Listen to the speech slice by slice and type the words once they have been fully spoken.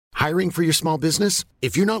Hiring for your small business?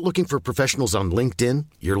 If you're not looking for professionals on LinkedIn,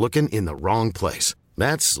 you're looking in the wrong place.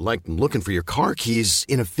 That's like looking for your car keys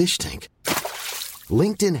in a fish tank.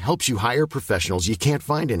 LinkedIn helps you hire professionals you can't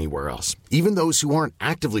find anywhere else, even those who aren't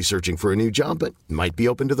actively searching for a new job but might be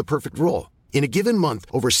open to the perfect role. In a given month,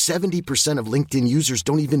 over 70% of LinkedIn users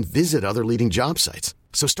don't even visit other leading job sites.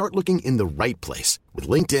 So start looking in the right place. With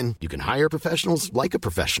LinkedIn, you can hire professionals like a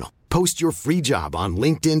professional. Post your free job on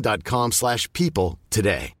linkedin.com/people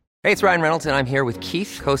today. Hey, it's Ryan Reynolds, and I'm here with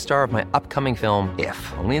Keith, co-star of my upcoming film, If,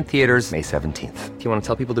 only in theaters May 17th. Do you want to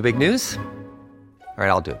tell people the big news? All right,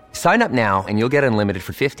 I'll do it. Sign up now and you'll get unlimited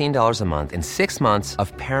for $15 a month and 6 months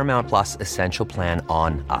of Paramount Plus Essential Plan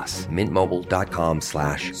on us.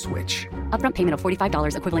 MintMobile.com/switch. Upfront payment of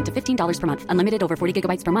 $45 equivalent to $15 per month. Unlimited over 40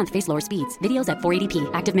 gigabytes per month. Face lower speeds. Videos at 480p.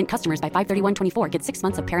 Active Mint customers by 531.24 get 6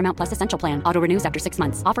 months of Paramount Plus Essential Plan. Auto renews after 6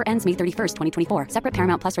 months. Offer ends May 31st, 2024. Separate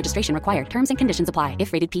Paramount Plus registration required. Terms and conditions apply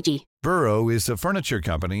if rated PG. Burrow is a furniture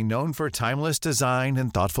company known for timeless design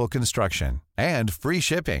and thoughtful construction and free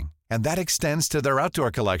shipping. And that extends to their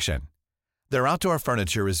outdoor collection. Their outdoor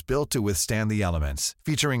furniture is built to withstand the elements,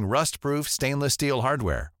 featuring rust-proof stainless steel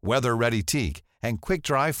hardware, weather-ready teak, and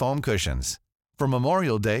quick-dry foam cushions. For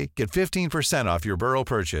Memorial Day, get 15% off your Burrow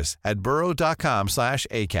purchase at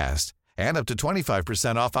burrow.com/ACAST and up to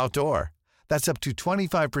 25% off outdoor. That's up to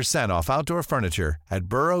 25% off outdoor furniture at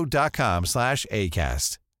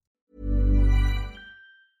burrow.com/ACAST.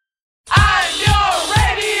 I'm your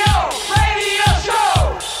radio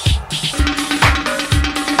show.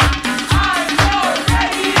 I'm your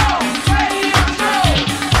radio show.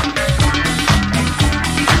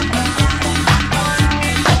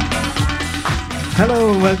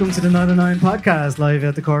 Hello, welcome to the Nialler9 Podcast, live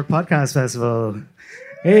at the Cork Podcast Festival.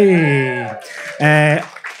 Hey,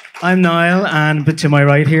 I'm Niall, and to my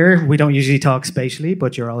right here, we don't usually talk spatially,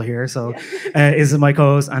 but you're all here, so is my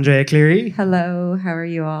co-host Andrea Cleary. Hello, how are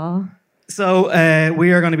you all? So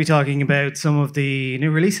we are going to be talking about some of the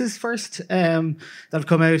new releases first that have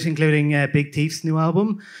come out, including Big Thief's new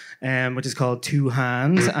album, which is called Two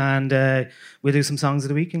Hands, and we'll do some songs of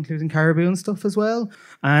the week, including Caribou and stuff as well.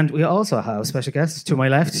 And we also have special guests to my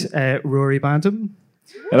left, Rory Bantum.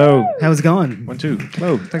 Hello. How's it going? 1, 2.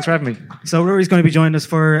 Hello. Thanks for having me. So Rory's going to be joining us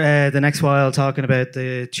for the next while, talking about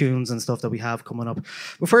the tunes and stuff that we have coming up.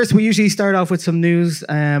 But first, we usually start off with some news,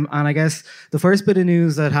 and I guess the first bit of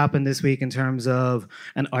news that happened this week in terms of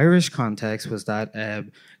an Irish context was that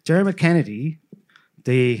Dermot Kennedy,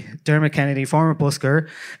 former busker,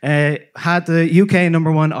 had the UK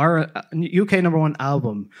number one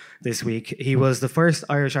album this week. He was the first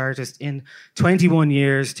Irish artist in 21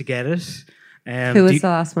 years to get it. Who was the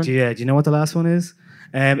last one? Do you know what the last one is?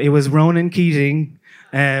 It was Ronan Keating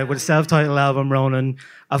with a self-titled album, Ronan.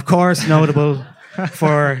 Of course, notable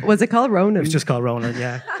for... Was it called Ronan? It was just called Ronan,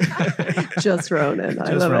 yeah. Just Ronan. I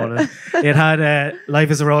Just love Ronan. It had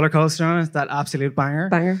Life is a Roller Coaster on it, that absolute banger.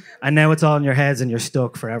 Banger. And now it's all in your heads and you're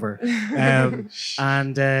stuck forever. And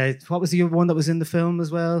what was the one that was in the film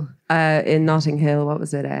as well? In Notting Hill, what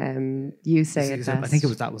was it? You Say It Best. I think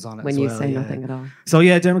that was on it When as You well, Say yeah. Nothing at All. So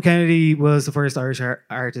yeah, Dermot Kennedy was the first Irish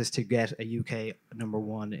artist to get a UK number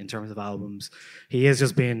one in terms of albums. He has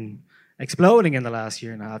just been exploding in the last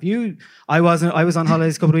year and a half. I was on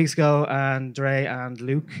holidays a couple of weeks ago, and Dre and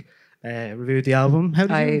Luke reviewed the album. How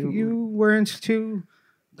did you weren't too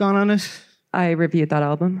gone on it? I reviewed that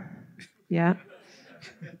album. Yeah.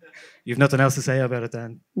 You've nothing else to say about it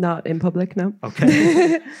then? Not in public, no.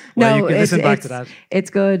 Okay. Well, you can listen back to that. It's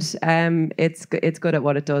good. It's good at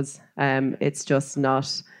what it does. It's just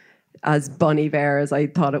not as Bon Iver as I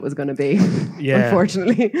thought it was going to be. Yeah.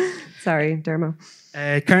 Unfortunately. Sorry, Dermo.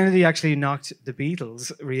 Kennedy actually knocked the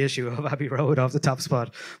Beatles' reissue of Abbey Road off the top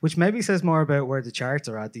spot, which maybe says more about where the charts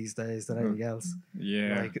are at these days than anything else.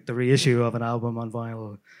 Yeah. Like the reissue of an album on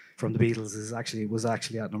vinyl from the Beatles was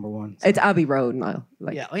actually at number one. So. It's Abbey Road, Niall.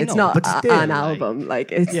 Like, yeah, I it's know, not but still, an album.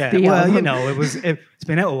 Like it's yeah. the Well, album. you know, it's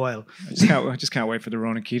been out a while. I just can't wait for the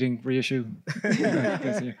Ronan Keating reissue.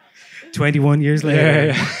 21 years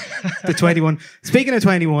later. Yeah. The 21. Speaking of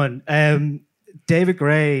 21, David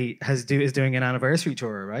Gray is doing an anniversary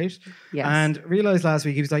tour, right? Yes. And realised last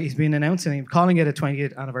week he's been announcing, calling it a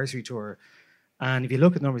 20th anniversary tour. And if you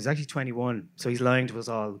look at the numbers, he's actually 21. So he's lying to us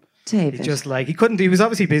all. David. He's just like, he was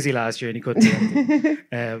obviously busy last year and he couldn't do anything.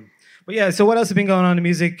 But yeah, so what else has been going on in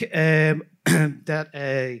music?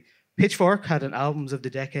 That Pitchfork had an albums of the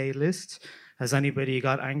decade list. Has anybody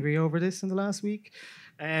got angry over this in the last week?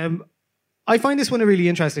 I find this one a really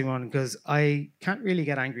interesting one because I can't really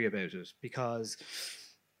get angry about it because,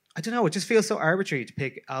 I don't know, it just feels so arbitrary to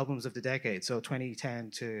pick albums of the decade, so 2010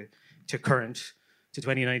 to current. to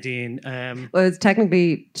 2019. Well, it's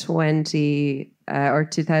technically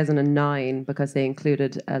 2009 because they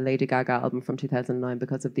included a Lady Gaga album from 2009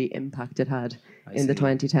 because of the impact it had in the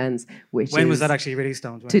 2010s. When was that actually released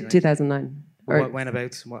on? 2009. When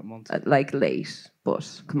about? What month? Like late,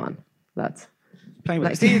 but come on, lads. Playing with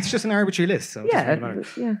Like- See, it's just an arbitrary list. So it doesn't Yeah, really matter.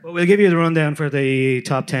 yeah. Well, we'll give you the rundown for the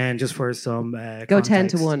top 10 just for some Go 10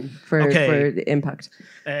 context. to 1 for the impact.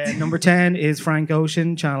 Number 10 is Frank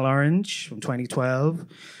Ocean, Channel Orange from 2012.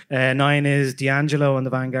 9 is D'Angelo and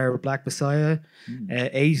the Vanguard with Black Messiah.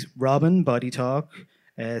 8, Robin, Body Talk.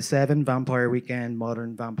 7, Vampire Weekend,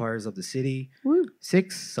 Modern Vampires of the City.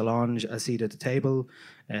 6, Solange, A Seat at the Table.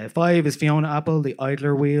 5 is Fiona Apple, The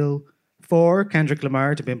Idler Wheel. 4, Kendrick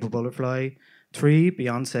Lamar, To Pimp a Butterfly. 3,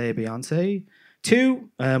 Beyonce. 2,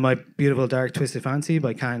 My Beautiful Dark Twisted Fancy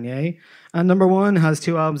by Kanye. And number 1 has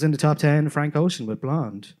 2 albums in the top 10, Frank Ocean with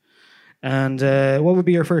Blonde. And what would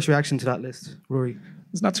be your first reaction to that list, Rory?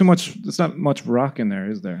 There's not much rock in there,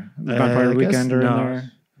 is there? The Vampire I guess Weekender in not.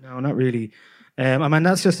 there. No, not really. I mean,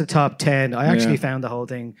 that's just the top 10. I actually found the whole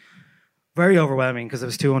thing very overwhelming because it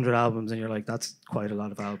was 200 albums and you're like, that's quite a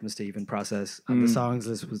lot of albums to even process. And the songs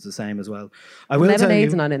list was the same as well. I will tell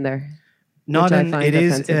Lemonade's you, not in there. not which I in, find it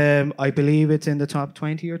is, offensive. I believe it's in the top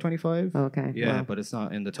 20 or 25. Okay. Yeah, well. but it's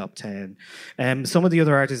not in the top 10. Some of the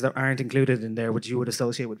other artists that aren't included in there, which you would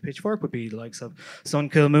associate with Pitchfork, would be the likes of Sun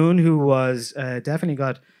Kill Moon, who was definitely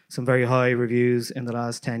got some very high reviews in the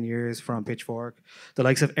last 10 years from Pitchfork. The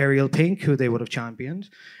likes of Ariel Pink, who they would have championed.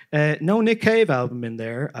 No Nick Cave album in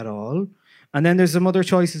there at all. And then there's some other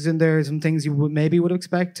choices in there, some things you would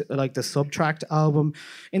expect, like the Subtract album.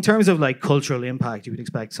 In terms of like cultural impact, you would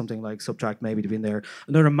expect something like Subtract maybe to be in there.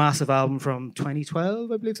 Another massive album from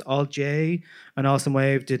 2012, I believe, it's Alt J and Awesome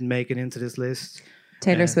Wave didn't make it into this list.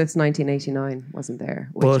 Taylor Swift's 1989 wasn't there,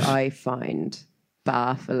 which But- I find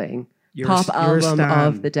baffling. You're Pop a- you're a album stan.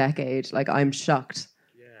 of the decade. Like, I'm shocked.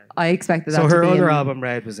 I expected that So to her be other in- album,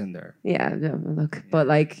 Red, was in there. Yeah, look, but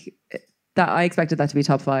like that, I expected that to be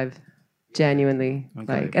top 5. Genuinely,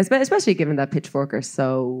 Okay. like especially given that Pitchfork are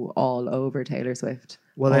so all over Taylor Swift.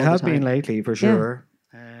 Well, they all the have been time. lately for sure.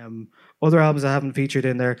 Other albums I haven't featured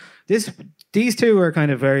in there. These two are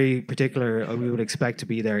kind of very particular. We would expect to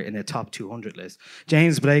be there in a top 200 list.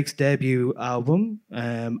 James Blake's debut album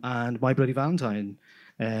and My Bloody Valentine,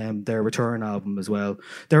 their return album as well.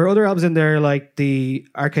 There are other albums in there like the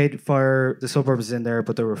Arcade Fire, The Suburbs is in there,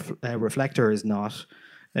 but the Reflector is not.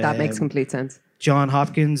 That makes complete sense. John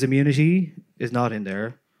Hopkins' Immunity is not in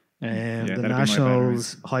there. The that'd be my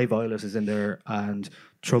Nationals' High Violet is in there, and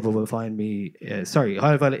Trouble Will Find Me.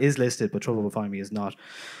 High Violet is listed, but Trouble Will Find Me is not.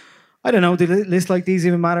 I don't know. Do lists like these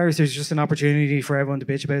even matter? Is there just an opportunity for everyone to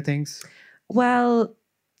bitch about things? Well,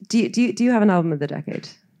 do you have an album of the decade?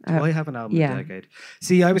 Do I have an album yeah. of the decade?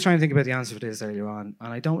 See, I was trying to think about the answer for this earlier on,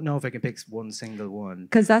 and I don't know if I can pick one single one.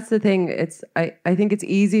 Because that's the thing. I think it's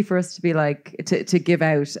easy for us to be like to give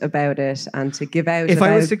out about it and to give out. If I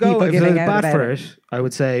about was to go, people if I was giving out bad about for it, I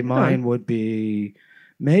would say mine on. would be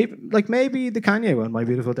maybe the Kanye one, My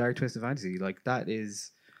Beautiful Dark Twisted Fantasy. Like that is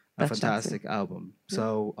a That's fantastic album.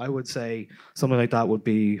 So I would say something like that would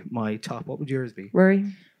be my top. What would yours be?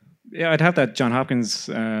 Rory? Yeah, I'd have that John Hopkins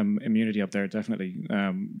Immunity up there, definitely.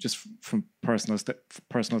 Just from personal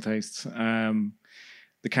tastes.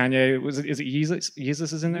 The Kanye, is it Yeezus?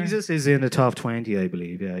 Yeezus is in there? Jesus is in the top 20, I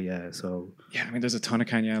believe. Yeah. So Yeah, I mean, there's a ton of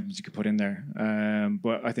Kanye albums you could put in there.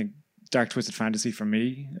 But I think Dark Twisted Fantasy for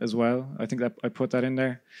me as well. I think that I put that in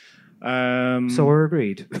there. so we're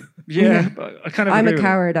agreed. Yeah, but I kind of I'm agree a with it.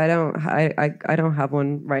 coward. I don't have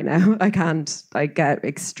one right now. I can't. I get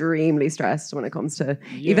extremely stressed when it comes to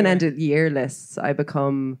even end of year lists. I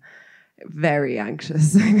become very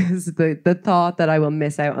anxious because the thought that I will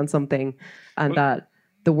miss out on something and that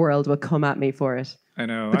the world will come at me for it. I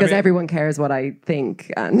know. Because I mean, everyone cares what I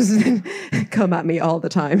think and come at me all the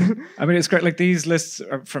time. I mean, it's great. Like these lists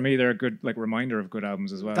are, for me, they're a good like reminder of good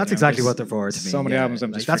albums as well. That's you know? exactly There's what they're for to me. So many albums.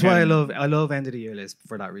 I'm Like, just that's why forgetting. I love end of the year list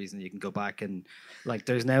for that reason. You can go back and like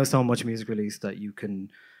there's now so much music released that you can.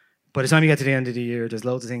 By the time you get to the end of the year, there's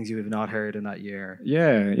loads of things you have not heard in that year.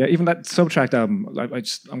 Yeah. Even that Subtract album.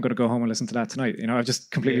 I'm going to go home and listen to that tonight. You know, I've just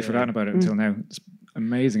completely forgotten about it until now. It's an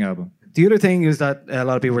amazing album. The other thing is that a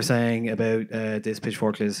lot of people were saying about this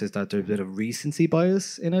Pitchfork list is that there's a bit of recency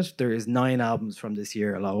bias in it. There is 9 albums from this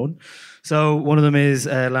year alone. So one of them is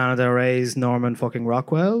Lana Del Rey's Norman fucking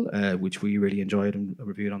Rockwell, which we really enjoyed and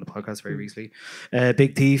reviewed on the podcast very recently.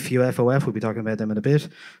 Big Thief, UFOF, we'll be talking about them in a bit.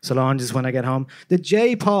 Solange is When I Get Home. The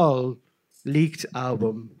J. Paul leaked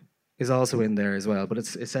album is also in there as well, but it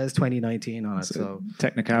says 2019 on it. So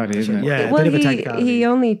technicality, isn't it? yeah, a Well, bit of a technicality. he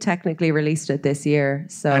only technically released it this year,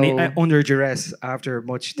 so And he, under duress after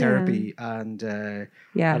much therapy and a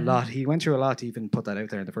lot. He went through a lot to even put that out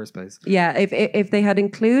there in the first place. Yeah, if they had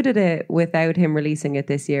included it without him releasing it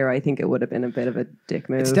this year, I think it would have been a bit of a dick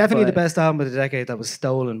move. It's definitely the best album of the decade that was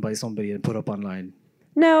stolen by somebody and put up online.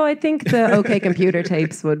 No, I think the OK Computer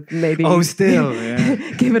tapes would maybe Still,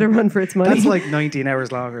 give it a run for its money. That's like 19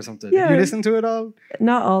 hours long or something. Yeah. Did you listen to it all?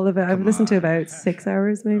 Not all of it. I've listened to about 6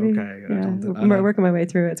 hours maybe. Okay, I'm working my way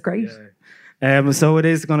through it. It's great. Yeah. So it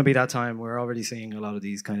is going to be that time. We're already seeing a lot of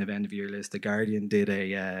these kind of end of year lists. The Guardian did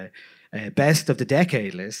a best of the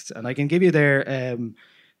decade list, and I can give you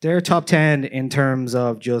their top 10 in terms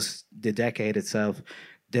of just the decade itself.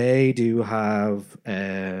 They do have,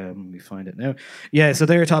 let me find it now. Yeah, so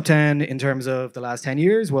their top 10 in terms of the last 10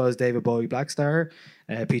 years was David Bowie, Black Star,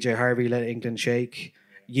 PJ Harvey, Let England Shake,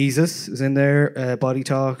 Yeezus is in there, Body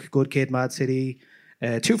Talk, Good Kid, Mad City,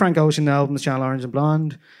 2 Frank Ocean albums, Channel Orange and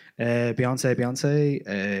Blonde,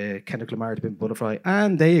 Beyonce, Kendrick Lamar, The Pimp Butterfly,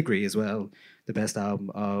 and they agree as well. The best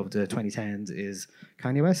album of the 2010s is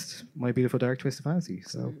Kanye West, My Beautiful Dark Twisted Fantasy.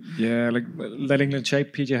 So yeah, like Let England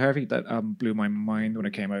Shake, PJ Harvey, that album blew my mind when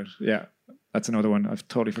it came out. Yeah, that's another one I've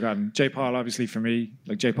totally forgotten. J. Paul, obviously for me,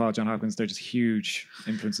 like J. Paul, John Hopkins, they're just huge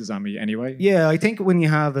influences on me anyway. Yeah, I think when you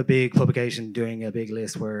have a big publication doing a big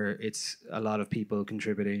list where it's a lot of people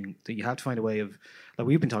contributing, that you have to find a way of, like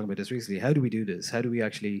we've been talking about this recently, how do we do this? How do we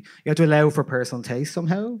actually, you have to allow for personal taste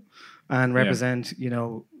somehow and represent,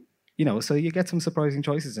 so you get some surprising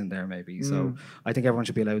choices in there maybe. So I think everyone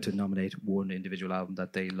should be allowed to nominate one individual album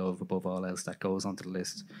that they love above all else that goes onto the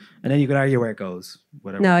list. And then you can argue where it goes,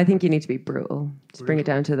 whatever. No, I think you need to be brutal. Just bring it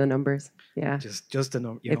down to the numbers. Yeah. Just the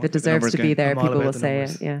number. If it deserves to be there, people will say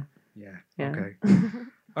it. Yeah. Okay.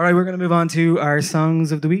 All right, we're going to move on to our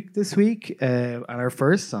songs of the week this week. And our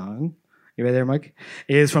first song, you ready there, Mike?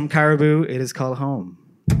 Is from Caribou. It is called Home.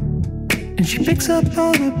 And she picks up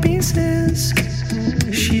all the pieces.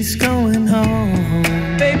 She's going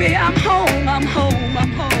home. Baby, I'm home, I'm home,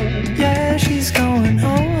 I'm home. Yeah, she's going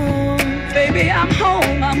home. Baby, I'm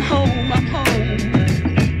home, I'm home, I'm home.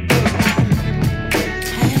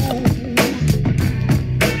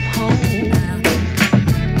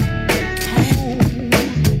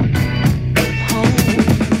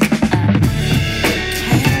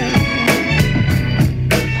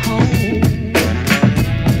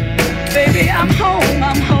 Baby, I'm home,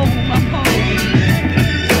 I'm home, I'm home.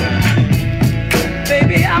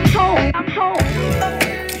 Baby, I'm home, I'm home.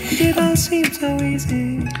 It all seems so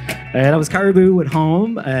easy. That was Caribou at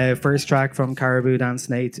Home, first track from Caribou Dance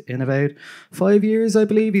Nate in about 5 years, I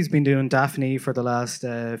believe. He's been doing Daphne for the last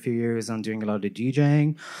few years and doing a lot of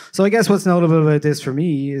DJing. So I guess what's notable about this for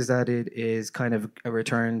me is that it is kind of a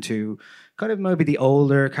return to kind of maybe the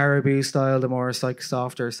older Caribou style, the more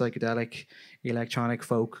softer, psychedelic, electronic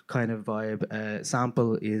folk kind of vibe.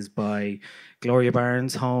 Sample is by Gloria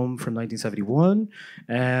Barnes, Home from 1971.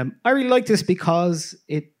 I really like this because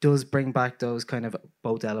it does bring back those kind of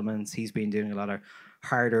both elements. He's been doing a lot of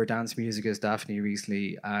harder dance music as Daphne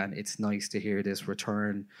recently, and it's nice to hear this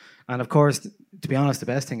return. And of course, to be honest, the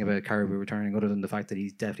best thing about Caribou returning, other than the fact that he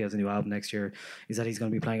definitely has a new album next year, is that he's going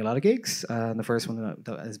to be playing a lot of gigs. And the first one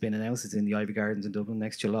that has been announced is in the Ivy Gardens in Dublin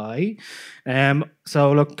next July.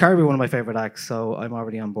 So look, Caribou, one of my favourite acts, so I'm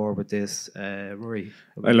already on board with this. Rory?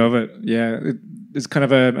 I love it. Yeah, it's kind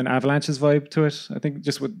of an Avalanches vibe to it. I think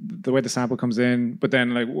just with the way the sample comes in, but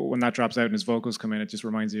then like when that drops out and his vocals come in, it just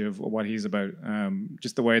reminds you of what he's about.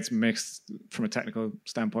 Just the way it's mixed from a technical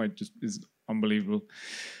standpoint just is unbelievable.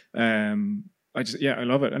 I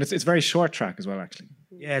love it, and it's a very short track as well, actually.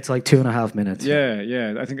 Yeah, it's like 2.5 minutes.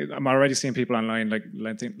 Yeah. I think I'm already seeing people online like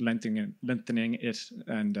lengthening it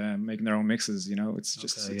and making their own mixes. You know, it's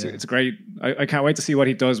just it's great. I can't wait to see what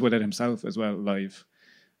he does with it himself as well live.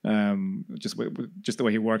 Just the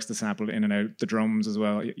way he works the sample in and out, the drums as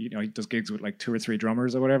well. You know, he does gigs with like 2 or 3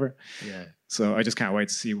 drummers or whatever. Yeah. So I just can't wait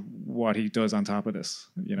to see what he does on top of this.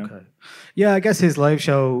 You know. Okay. Yeah, I guess his live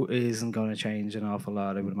show isn't going to change an awful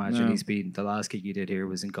lot. I would imagine he's been the last gig he did here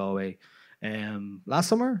was in Galway, last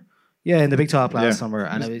summer. Yeah, in the Big Top last summer,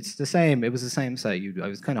 and it's the same. It was the same set. I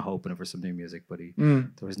was kind of hoping for some new music, but there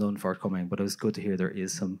was none forthcoming. But it was good to hear there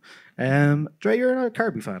is some. Dre, you're a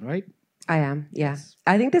Caribou fan, right? I am, yeah.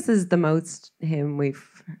 I think this is the most him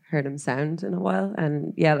we've heard him sound in a while.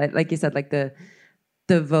 And yeah, like you said, like the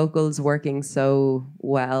vocals working so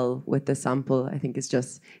well with the sample, I think it's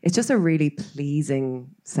just a really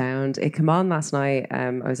pleasing sound. It came on last night.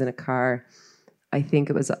 I was in a car. I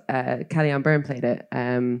think it was Kellyanne Byrne played it.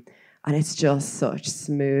 And it's just such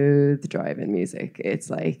smooth driving music. It's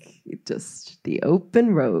like just the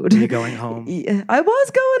open road. Are you going home? Yeah, I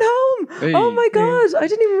was going home. Hey, oh my God, I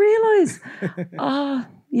didn't even realize.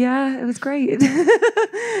 Yeah, it was great.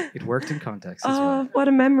 It worked in context as well. What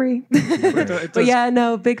a memory. But yeah,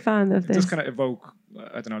 no, big fan of this. Just kind of evoke,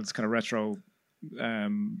 I don't know, this kind of retro.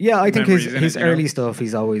 Yeah, I think his it, early stuff,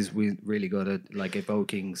 he's always really good at like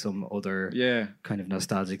evoking some other kind of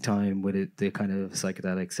nostalgic time with it, the kind of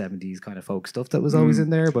psychedelic 70s kind of folk stuff that was always in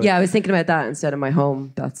there. But yeah, I was thinking about that instead of my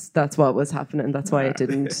home. That's what was happening. That's why it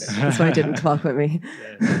didn't. That's why it didn't clock with me.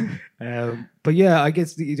 But yeah, I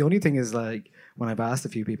guess the only thing is like when I've asked a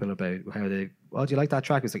few people about how do you like that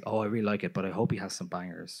track? It's like, I really like it, but I hope he has some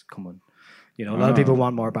bangers coming. You know, a lot of people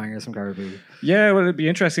want more bangers from Caribou. Yeah, well, it'd be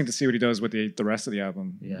interesting to see what he does with the rest of the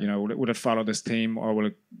album. Yeah. You know, would it follow this theme, or will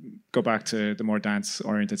it go back to the more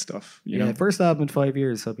dance-oriented stuff? You know? First album in 5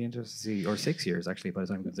 years, so I'll be interested to see, or 6 years actually, by the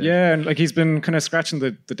time it comes out. Yeah, and like he's been kind of scratching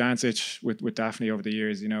the dance itch with Daphne over the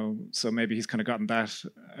years, you know, so maybe he's kind of gotten that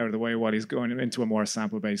out of the way while he's going into a more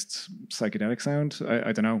sample-based psychedelic sound.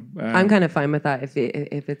 I don't know. I'm kind of fine with that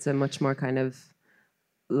if it's a much more kind of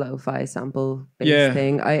lo-fi sample based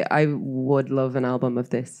thing. I would love an album of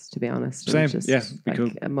this, to be honest. Same, just be cool.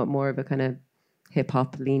 More of a kind of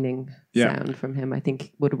hip-hop leaning sound from him, I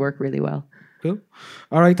think would work really well. Cool.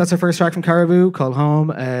 All right, that's our first track from Caribou called Home.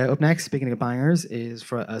 Up next, speaking of bangers, is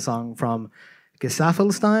for a song from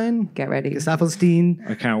Gesaffelstein. Get ready. Gesaffelstein.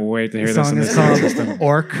 I can't wait to hear The this. song is called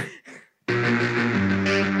Orc.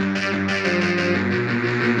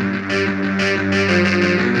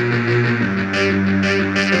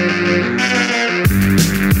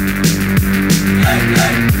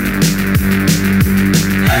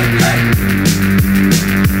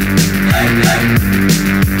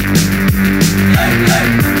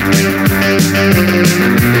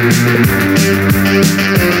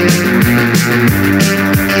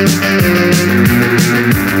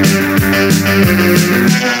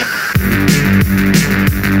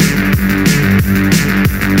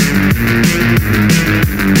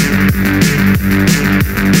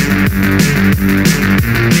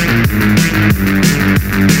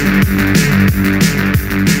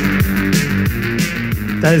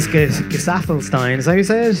 That is Gesaffelstein. Is that how you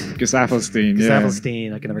say it? Gesaffelstein,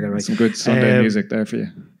 Gesaffelstein. I can never get it right. Some good Sunday music there for you.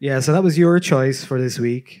 Yeah, so that was your choice for this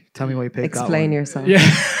week. Tell me why you picked Explain that one. yourself.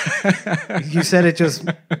 Yeah. You said it just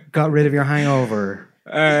got rid of your hangover.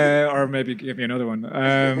 Or maybe give me another one.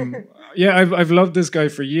 Yeah, I've loved this guy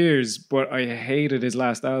for years, but I hated his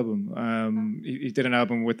last album. He did an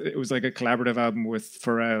album it was like a collaborative album with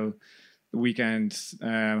Pharrell, The Weeknd,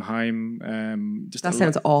 Haim. That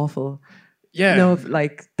sounds awful. Yeah. No,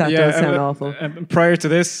 like that does sound awful. Prior to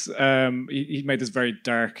this, he made this very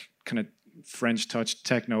dark kind of French touch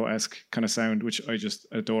techno-esque kind of sound, which I just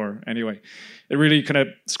adore. Anyway, it really kind of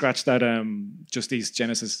scratched that Just East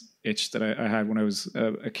Genesis itch that I had when I was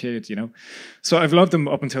a kid, you know. So I've loved him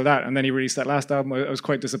up until that, and then he released that last album. I was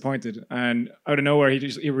quite disappointed, and out of nowhere,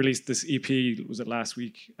 he released this EP. Was it last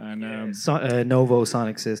week? And Novo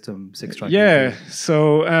Sonic System 6-track. Yeah. EP.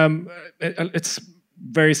 So it's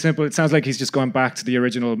very simple. It sounds like he's just gone back to the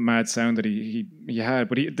original mad sound that he had.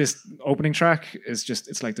 But this opening track is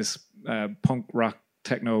it's like this punk rock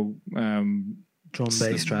techno drum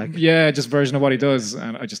bass track. Yeah, just version of what he does,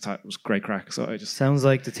 and I just thought it was great crack. So I just sounds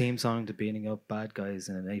like the theme song to Beating Up Bad Guys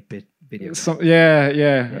in an 8-bit video. Something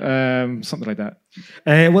like that.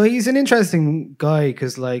 Well, he's an interesting guy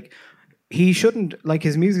because like he shouldn't like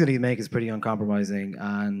his music that he make is pretty uncompromising,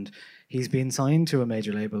 and he's been signed to a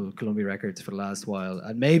major label, Columbia Records, for the last while.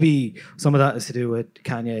 And maybe some of that is to do with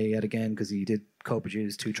Kanye yet again, because he did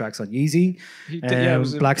co-produce 2 tracks on Yeezy.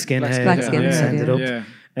 Black Skinhead. Black Skinhead, Send It Up. Yeah.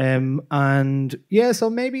 And yeah, so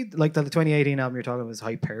maybe like the 2018 album you're talking about is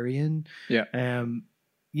Hyperion. Yeah.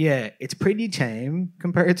 Yeah, it's pretty tame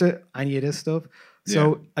compared to any of this stuff.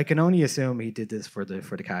 So I can only assume he did this for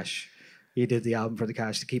the cash. He did the album for the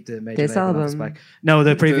cash to keep the major This label off his album? back. No,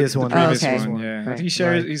 the previous one. The previous okay. one, yeah. Right. He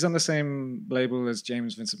shares. He's on the same label as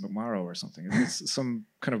James Vincent McMorrow or something. It's some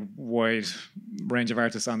kind of wide range of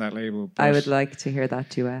artists on that label. But I would like to hear that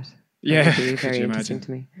duet. Yeah, That would be could very you interesting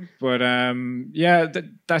imagine? to me. But yeah,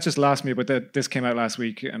 that just lost me. But this came out last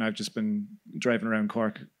week, and I've just been driving around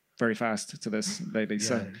Cork very fast to this lately.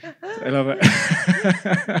 So I love it.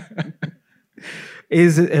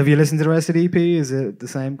 Have you listened to the rest of the EP? Is it the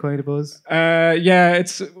same kind of buzz? Yeah, it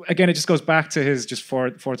just goes back to his just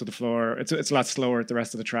four to the floor. It's a lot slower. The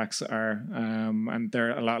rest of the tracks are, and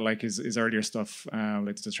they're a lot like his earlier stuff.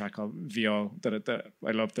 Like the track called Viol that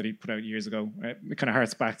I love that he put out years ago. It kind of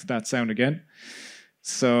harks back to that sound again.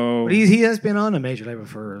 So But he has been on a major label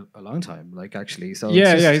for a long time, like actually. So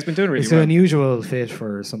he's been doing really it's well. an unusual fit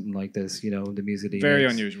for something like this, you know, the music. Very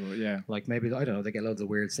unusual, yeah. Like maybe I don't know, they get loads of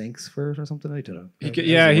weird syncs for it or something. I don't know.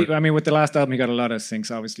 I mean, with the last album, he got a lot of syncs,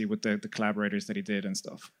 obviously, with the collaborators that he did and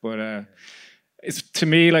stuff. But it's to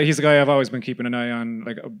me like he's the guy I've always been keeping an eye on.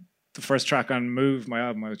 Like the first track on Move, my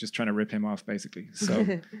album, I was just trying to rip him off, basically. So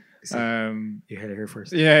you heard it here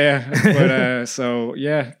first. Yeah. But so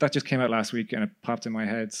that just came out last week and it popped in my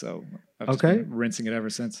head. So I've just been rinsing it ever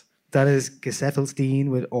since. That is Geseffelstein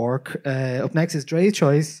with Orc. Up next is Dre's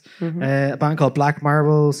choice. A band called Black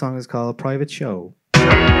Marble. Song is called Private Show.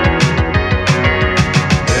 Everybody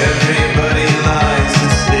lies to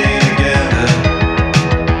stay together.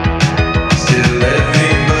 Still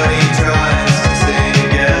everybody tries to stay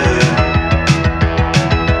together.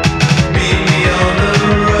 Meet me on the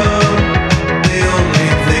road. The only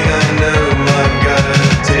thing I know I've gotta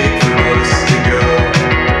take for us to go.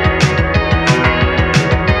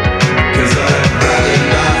 'Cause I'd rather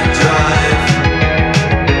not drive.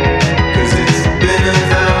 'Cause it's been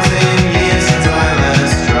 1,000 years since I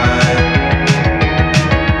last tried.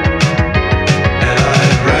 And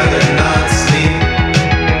I'd rather not sleep.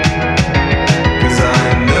 'Cause I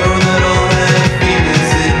know that I'll have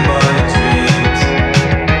feelings in my dreams.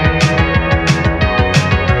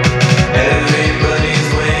 Everybody's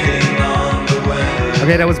waiting on the weather.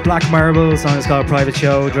 Okay, that was Black Marble. The song is called Private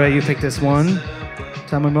Show. Dre, you picked this one.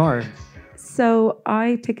 Tell me more. So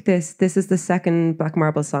I picked this. This is the second Black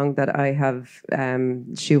Marble song that I have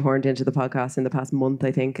shoehorned into the podcast in the past month,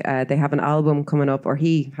 I think. They have an album coming up, or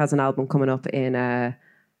he has an album coming up in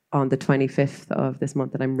on the 25th of this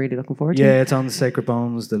month that I'm really looking forward to. Yeah, it's on Sacred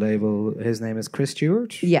Bones, the label. His name is Chris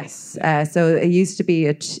Stewart. Yes. So it used to be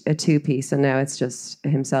a two-piece, and now it's just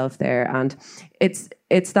himself there. And it's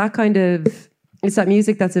that kind of... It's that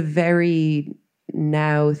music that's a very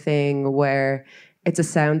now thing where it's a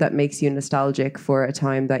sound that makes you nostalgic for a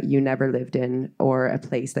time that you never lived in or a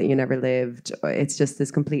place that you never lived. It's just this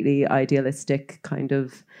completely idealistic kind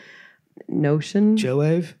of notion. Chill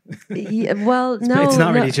wave? Yeah, well, no. It's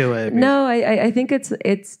not really chill wave. No, I think it's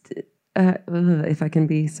if I can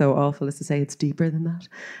be so awful as to say it's deeper than that.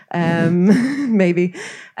 Maybe.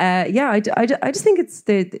 I just think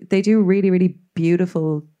they do really, really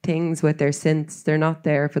beautiful things with their synths. They're not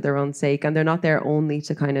there for their own sake, and they're not there only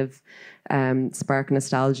to kind of spark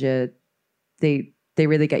nostalgia. They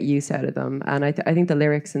really get use out of them, and I think the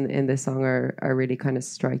lyrics in this song are really kind of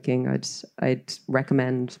striking. I'd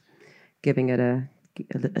recommend giving it a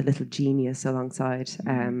little genius alongside.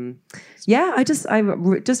 I just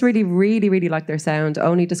really, really, really like their sound.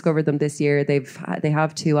 Only discovered them this year. They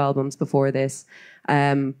have 2 albums before this,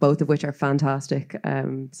 both of which are fantastic.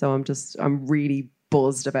 So I'm really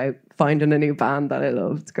buzzed about finding a new band that I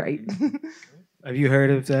love. It's great. Have you heard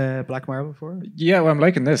of Black Marble before? Yeah, well, I'm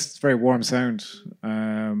liking this. It's a very warm sound.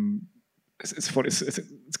 It's funny.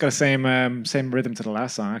 It's got the same rhythm to the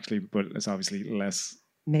last song actually, but it's obviously less.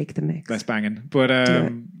 Make the mix. Less banging. But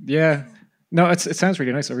no, it sounds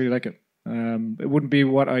really nice. I really like it. It wouldn't be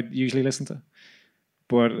what I'd usually listen to,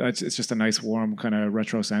 but it's just a nice, warm kind of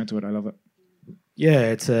retro sound to it. I love it.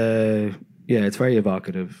 Yeah, it's very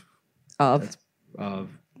evocative Of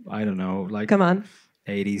I don't know, like come on,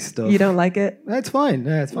 80s stuff. You don't like it? That's fine.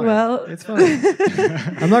 Yeah, it's fine. Well, it's fine.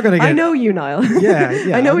 I'm not gonna get. I know you, Niall.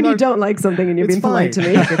 Yeah. I know when you don't like something and you're being polite to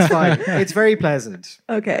me. It's fine. It's very pleasant.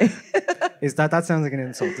 Okay. Is that sounds like an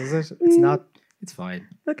insult? Is it? It's not. It's fine.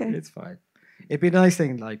 Okay. It's fine. It'd be a nice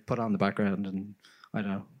thing, like put on the background, and I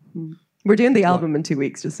don't know. We're doing the album in 2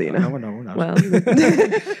 weeks, just so you know. No, we're not. Well,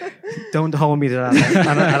 don't hold me to that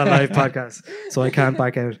at a live podcast, so I can't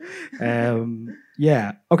back out.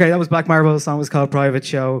 Yeah. Okay, that was Black Marble. The song was called Private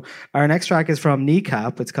Show. Our next track is from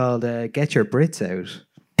Kneecap. It's called Get Your Brits Out.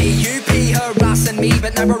 UP harassing me,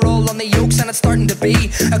 but now we're all on the yokes and it's starting to be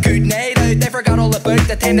a good night out. They forgot all about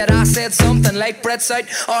the time that I said something like Brits out.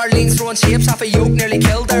 Arlene's throwing shapes, half a yoke nearly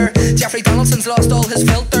killed her. Jeffrey Donaldson's lost all his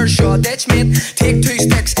filters. Shaw ditch mate, take 2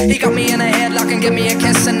 sticks. He got me in a headlock and give me a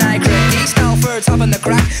kiss and I cracked. He Stalford's having the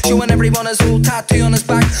crack, showing everyone his old tattoo on his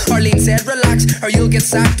back. Arlene said relax or you'll get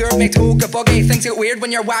sacked. Or make Toga Buggy thinks it weird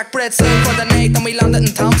when you're whack. Brits out for the night and we landed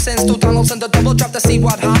in Thompson's. To Donaldson to double drop to see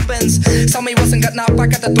what happens. Sammy wasn't getting out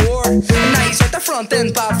back at the door. Now he's at the front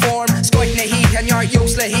in bad form. Scoiting the heat and your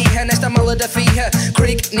yokes the heat. And it's the melody defeat her.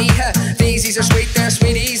 Creek, knee her. These are sweet, they're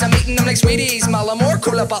sweeties. I'm eating them like sweeties. Malamore,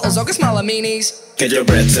 cooler bottles, August Malaminis. Get your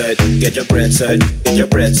bread tight, get your bread tight, get your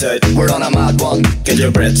bread tight. We're on a mad one. Get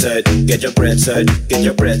your bread tight, get your bread tight, get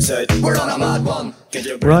your bread tight. We're on a mad one.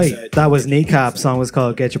 Right, that was Kneecap. Song was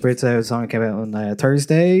called Get Your Brits Out. Song came out on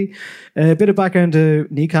Thursday. A bit of background to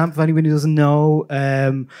Kneecap, if anybody doesn't know.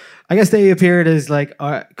 I guess they appeared as like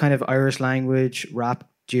kind of Irish language rap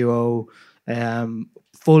duo,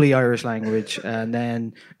 fully Irish language. And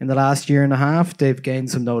then in the last year and a half, they've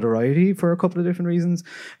gained some notoriety for a couple of different reasons.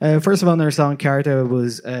 First of all, their song Carta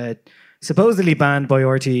was supposedly banned by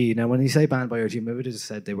RTE. Now, when you say banned by RTE, maybe they just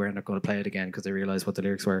said they weren't going to play it again because they realised what the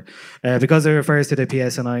lyrics were. Because it refers to the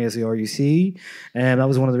PSNI as the RUC. That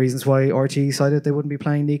was one of the reasons why RTE decided they wouldn't be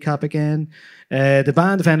playing Kneecap again. The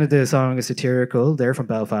band defended the song as satirical. They're from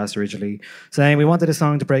Belfast originally, saying we wanted a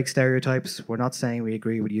song to break stereotypes. We're not saying we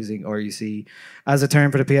agree with using RUC as a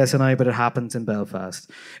term for the PSNI, but it happens in Belfast.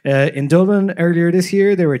 In Dublin earlier this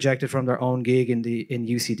year, they were ejected from their own gig in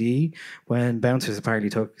UCD when bouncers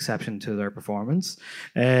apparently took exception to their performance.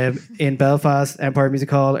 In Belfast, Empire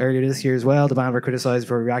Music Hall earlier this year as well, the band were criticised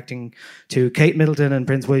for reacting to Kate Middleton and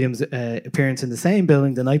Prince William's appearance in the same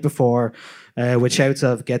building the night before, with shouts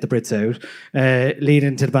of "Get the Brits out,"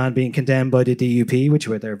 leading to the band being condemned by the DUP, which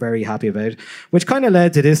they're very happy about, which kind of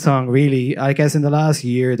led to this song, really. I guess in the last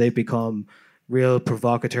year, they've become real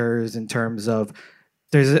provocateurs in terms of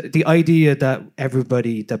there's the idea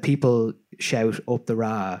that people shout up the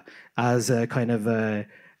Ra as a kind of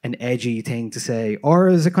an edgy thing to say, or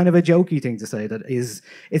as a kind of a jokey thing to say.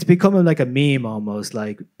 It's becoming like a meme almost,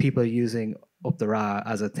 like people using up the Ra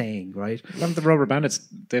as a thing, right? One of the Rubber Bandits,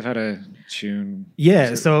 they've had a tune.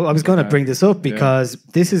 Yeah, so I was going to bring this up because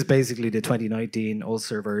this is basically the 2019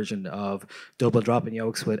 Ulster version of Double Dropping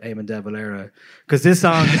Yokes with Eamon De Valera. Because this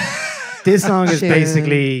song is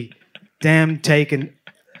basically them taking,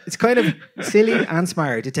 it's kind of silly and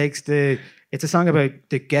smart. It's a song about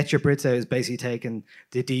the Get Your Brits Out is basically taking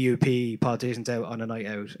the DUP politicians out on a night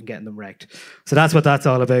out and getting them wrecked. So that's what that's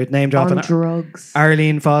all about. Name dropping on drugs.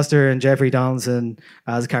 Arlene Foster and Jeffrey Donaldson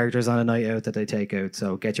as characters on a night out that they take out.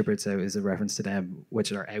 So Get Your Brits Out is a reference to them,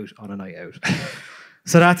 which are out on a night out.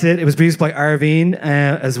 So that's it. It was produced by Arvine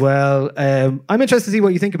as well. I'm interested to see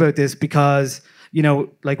what you think about this because, you know,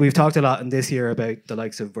 like we've talked a lot in this year about the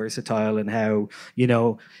likes of Versatile and how, you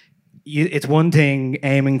know, it's one thing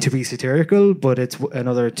aiming to be satirical, but it's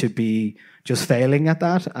another to be just failing at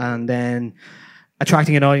that and then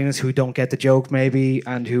attracting an audience who don't get the joke maybe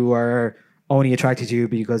and who are only attracted to you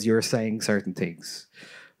because you're saying certain things.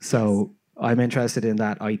 So I'm interested in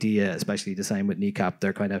that idea, especially the same with Kneecap.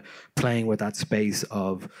 They're kind of playing with that space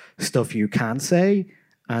of stuff you can say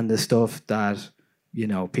and the stuff that, you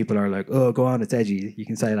know, people are like, oh, go on, it's edgy. You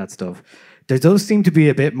can say that stuff. There does seem to be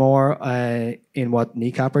a bit more in what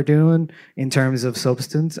Kneecap are doing in terms of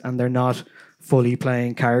substance, and they're not fully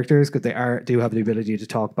playing characters because they do have the ability to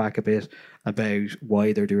talk back a bit about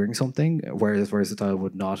why they're doing something, whereas Versatile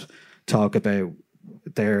would not talk about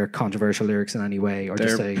their controversial lyrics in any way. Or they're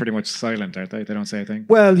just say, pretty much silent, aren't they? They don't say a thing.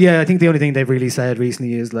 Well, yeah, I think the only thing they've really said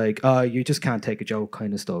recently is like, oh, you just can't take a joke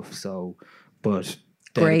kind of stuff. So, but...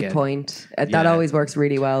 Great point. That always works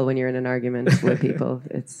really well when you're in an argument with people.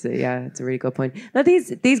 It's it's a really good point. Now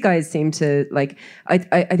these guys seem to like. I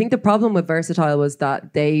think the problem with Versatile was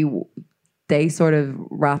that they sort of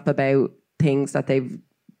rap about things that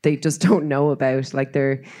they just don't know about. Like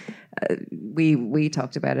they're we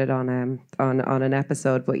talked about it on an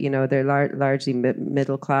episode, but you know they're largely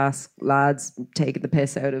middle class lads taking the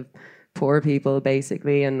piss out of poor people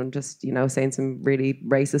basically, and just, you know, saying some really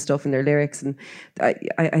racist stuff in their lyrics. And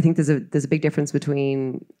I think there's a big difference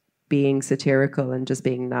between being satirical and just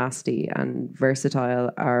being nasty, and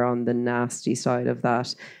Versatile are on the nasty side of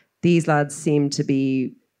that. These lads seem to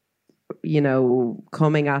be, you know,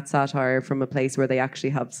 coming at satire from a place where they actually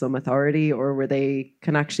have some authority, or where they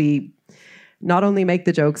can actually not only make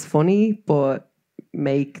the jokes funny, but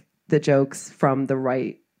make the jokes from the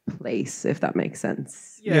right place, if that makes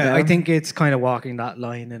sense. Yeah, you know? I think it's kind of walking that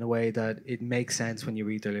line in a way that it makes sense when you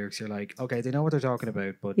read their lyrics. You're like, okay, they know what they're talking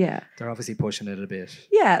about, but they're obviously pushing it a bit.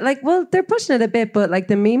 Yeah, like, well, they're pushing it a bit, but like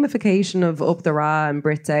the memification of Up the Ra and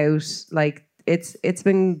Brits Out, like it's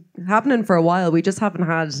been happening for a while. We just haven't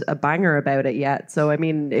had a banger about it yet. So I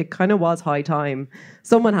mean, it kind of was high time.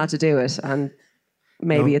 Someone had to do it, and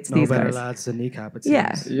maybe it's these better guys. lads than Kneecap. It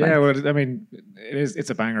yeah, seems. Yeah. Well, I mean, it's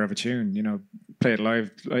a banger of a tune. You know, play it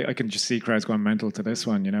live. I can just see crowds going mental to this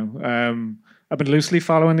one. You know, I've been loosely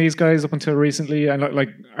following these guys up until recently, and like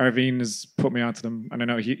Arvine has put me onto them, and I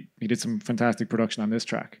know he did some fantastic production on this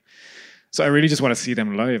track. So I really just want to see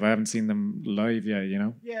them live. I haven't seen them live yet, you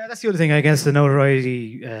know? Yeah, that's the other thing. I guess the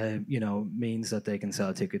notoriety, means that they can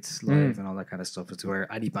sell tickets live and all that kind of stuff. It's where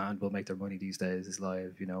any band will make their money these days is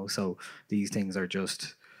live, So these things are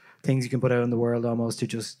just things you can put out in the world almost to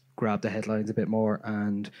just grab the headlines a bit more,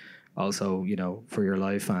 and also, for your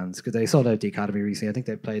live fans, because they sold out the Academy recently. I think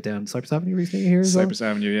they played down Cypress Avenue recently here as well. Cypress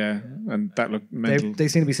Avenue, yeah. And that looked mental. They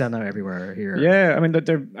seem to be selling out everywhere here. Yeah, I mean,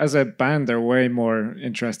 they're as a band, they're way more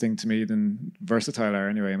interesting to me than Versatile are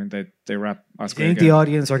anyway. I mean, they rap Oscar. I think the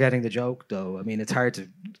audience are getting the joke, though. I mean, it's hard to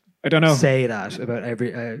I don't know. say that about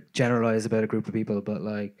generalize about a group of people, but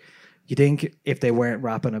like, you think if they weren't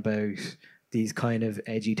rapping about these kind of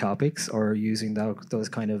edgy topics or using those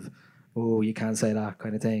kind of you can't say that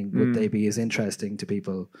kind of thing, would they be as interesting to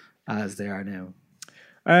people as they are now?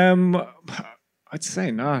 I'd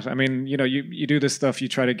say not. I mean, you do this stuff, you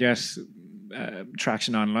try to get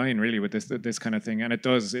traction online, really, with this kind of thing, and it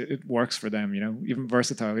works for them. Even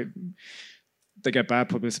Versatile, they get bad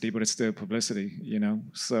publicity, but it's still publicity.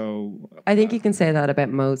 So I think you can say that about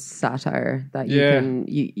most satire. That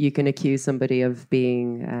you can accuse somebody of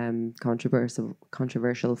being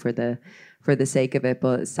controversial for the sake of it,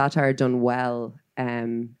 but satire done well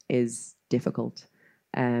is difficult.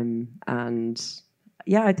 And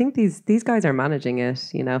yeah, I think these guys are managing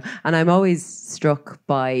it, and I'm always struck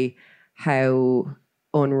by how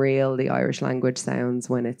unreal the Irish language sounds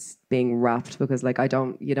when it's being rapped, because like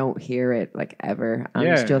you don't hear it like ever, and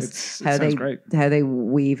it's just how they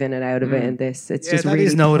weave in and out of it, and it's just that really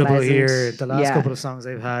is notable pleasant. here. The last couple of songs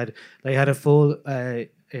they had a full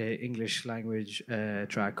English language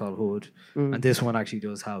track called Hood, and this one actually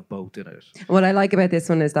does have both in it. What I like about this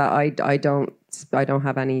one is that I don't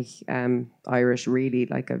have any Irish, really,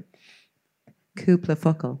 like a coupla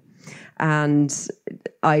fuckle, and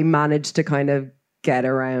I managed to kind of get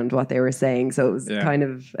around what they were saying, so it was kind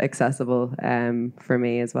of accessible for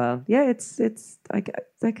me as well. Yeah, it's I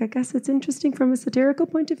guess it's interesting from a satirical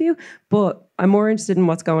point of view, but I'm more interested in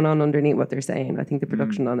what's going on underneath what they're saying. I think the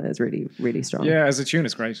production on it is really, really strong. Yeah, as a tune,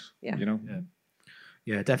 it's great. Yeah.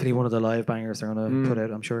 Yeah, definitely one of the live bangers they're going to put out,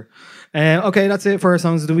 I'm sure. Okay, that's it for our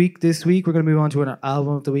songs of the week. This week, we're going to move on to an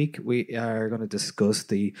album of the week. We are going to discuss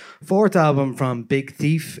the fourth album from Big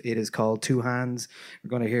Thief. It is called Two Hands. We're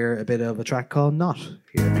going to hear a bit of a track called Not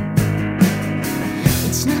here.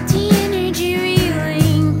 It's not the energy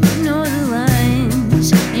reeling, nor the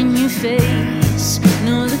lines in your face,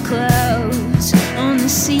 nor the clouds on the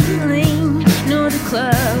ceiling, nor the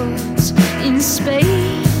clouds in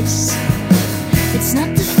space. It's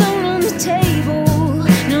not the phone on the table,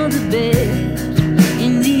 nor the bed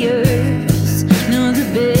in the earth, nor the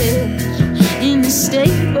bed in the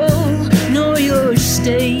stable, nor your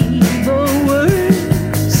stable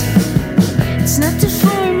words. It's not the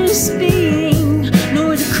formless being,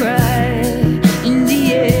 nor the cry in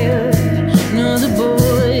the air, nor the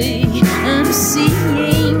boy I'm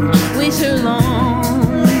seeing with her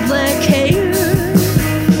long black hair.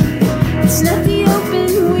 It's not the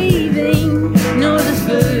open weaving, nor the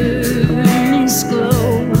furnace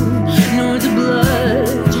glow, nor the blood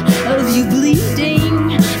of you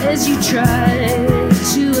bleeding as you try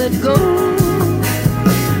to let go.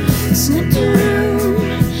 It's not the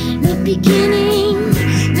room, not beginning,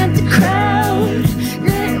 not the crowd,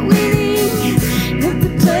 not winning, not the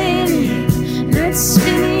planet, not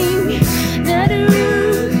spinning, not a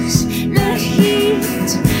ruse, not heat,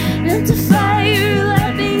 not the fire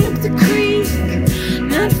lapping up the creek,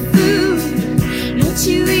 not food, not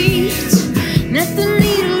you eat, not the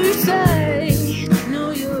needle you thigh, no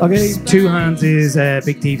your Okay, Two Hands is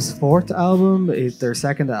Big Thief's fourth album. It's their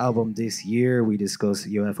second album this year. We discussed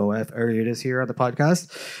UFOF earlier this year on the podcast,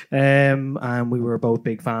 and we were both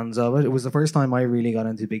big fans of it. It was the first time I really got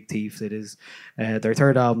into Big Thief. It is their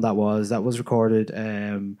third album that was recorded.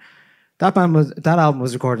 That album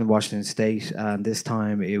was recorded in Washington State, and this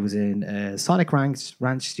time it was in Sonic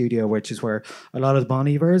Ranch Studio, which is where a lot of the Bon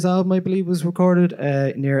Iver's album, I believe, was recorded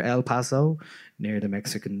near El Paso, near the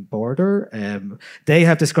Mexican border. They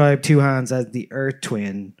have described Two Hands as the Earth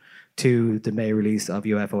twin to the May release of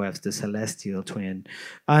UFOF's The Celestial Twin,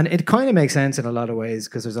 and it kind of makes sense in a lot of ways,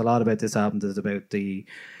 because there's a lot about this album that's about the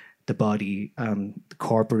body and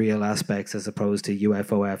corporeal aspects, as opposed to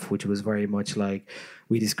UFOF, which was very much like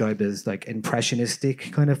we described as like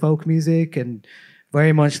impressionistic kind of folk music, and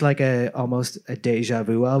very much like almost a deja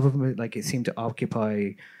vu album. Like it seemed to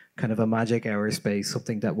occupy kind of a magic hour space,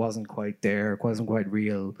 something that wasn't quite there, wasn't quite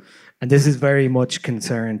real. And this is very much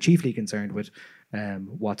chiefly concerned with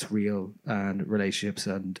what's real and relationships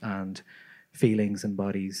and feelings and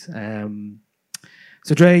bodies.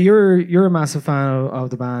 So Dre, you're a massive fan of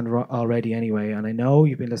the band already anyway, and I know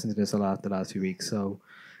you've been listening to this a lot the last few weeks. So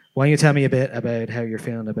why don't you tell me a bit about how you're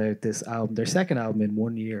feeling about this album, their second album in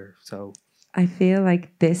 1 year? So I feel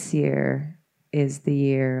like this year is the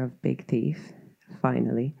year of Big Thief,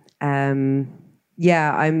 finally.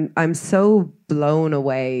 Yeah, I'm so blown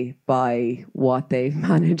away by what they've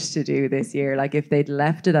managed to do this year. Like if they'd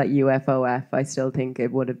left it at UFOF, I still think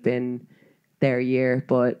it would have been their year,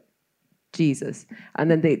 but Jesus.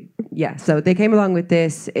 And then so they came along with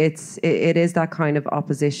this. It is that kind of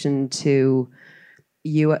opposition to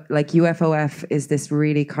UFOF is this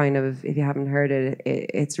really kind of, if you haven't heard it,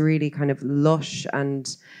 it's really kind of lush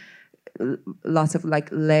and lots of like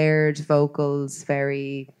layered vocals,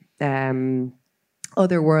 very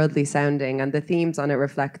otherworldly sounding, and the themes on it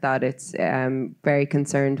reflect that. It's very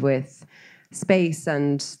concerned with space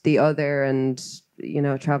and the other, and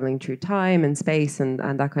traveling through time and space and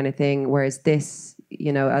that kind of thing. Whereas this,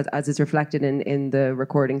 as is reflected in the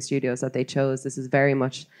recording studios that they chose, this is very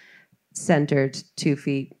much centered, 2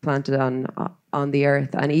 feet planted on the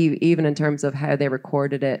earth. And even in terms of how they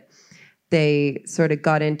recorded it, they sort of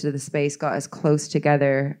got into the space, got as close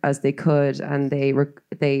together as they could, and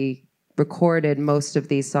they recorded most of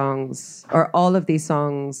these songs, or all of these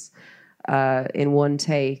songs, in one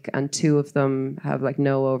take, and 2 of them have like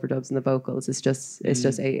no overdubs in the vocals. It's just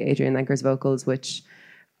Adrian Lenker's vocals, which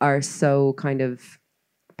are so kind of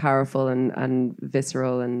powerful and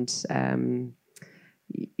visceral and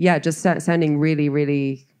just sounding really,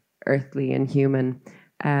 really earthly and human.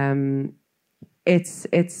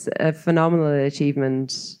 It's a phenomenal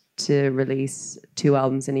achievement to release 2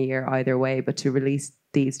 albums in a year either way, but to release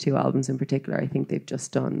these 2 albums in particular, I think they've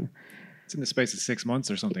just done. It's in the space of 6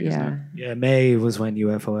 months or something, isn't it? Yeah, May was when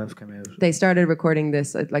UFOF came out. They started recording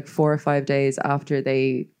this like 4 or 5 days after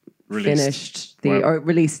they finished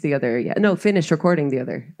released the other. Finished recording the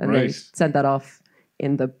other, and they sent that off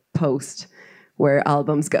in the post, where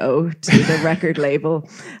albums go to the record label,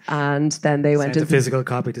 and then they went to physical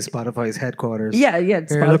copy to Spotify's headquarters. Yeah.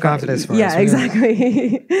 Here, look after this for us. Yeah,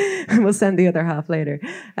 exactly. We'll send the other half later.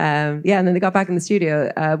 And then they got back in the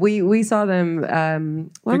studio. We saw them.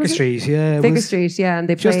 Figure Street, yeah. Figure Street, yeah, and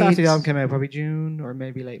they just played after the album came out, probably June or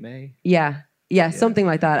maybe late May. Yeah, something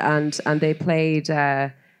like that. And they played.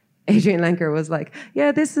 Adrian Lenker was like,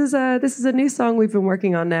 "Yeah, this is a new song we've been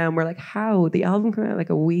working on now." And we're like, "How? The album came out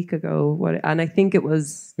like a week ago." What? And I think it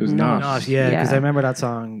was not. Yeah, because I remember that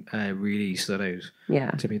song really stood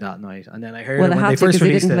out to me that night. And then I heard it when they first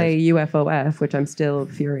released it. They didn't play UFOF, which I'm still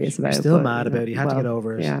furious about. Still mad about it. You had to get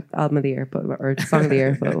over it. Yeah, album of the year, or song of the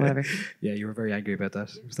year, but whatever. Yeah, you were very angry about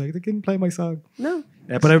that. It was like, they didn't play my song. No.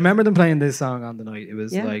 Yeah, but I remember them playing this song on the night. It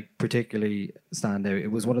was like particularly standout.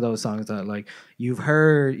 It was one of those songs that like you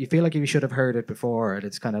feel like you should have heard it before, and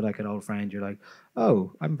it's kind of like an old friend. You're like,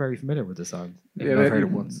 oh, I'm very familiar with this song. I've heard it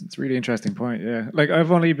once. It's a really interesting point. Yeah, like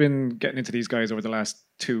I've only been getting into these guys over the last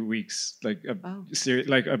 2 weeks. Like,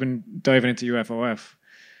 I've been diving into UFOF, and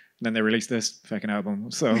then they released this fucking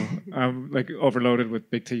album. So I'm like overloaded with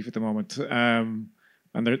Big Thief at the moment.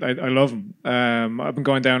 And I love them. I've been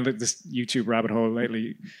going down this YouTube rabbit hole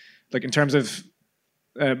lately, like in terms of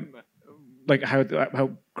like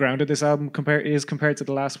how grounded this album compared to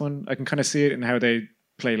the last one. I can kind of see it in how they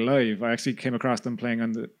play live. I actually came across them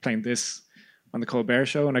playing this on the Colbert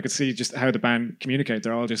Show, and I could see just how the band communicate.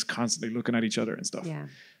 They're all just constantly looking at each other and stuff. Yeah,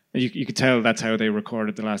 and you could tell that's how they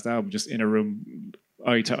recorded the last album, just in a room,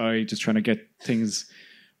 eye to eye, just trying to get things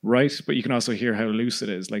right. But you can also hear how loose it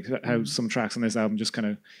is, like how some tracks on this album just kind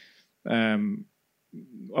of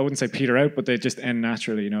I wouldn't say peter out, but they just end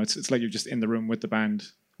naturally. It's like you're just in the room with the band,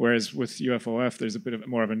 whereas with UFOF there's a bit of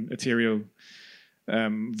more of an ethereal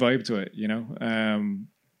vibe to it.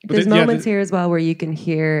 But there's moments here as well where you can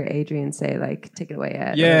hear Adrian say like, "Take it away,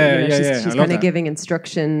 Ed." She's kind of giving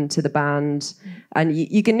instruction to the band, and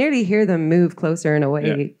you can nearly hear them move closer and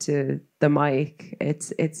away to the mic.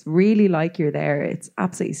 It's really like you're there. It's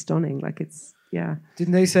absolutely stunning. Like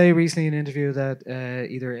Didn't they say recently in an interview that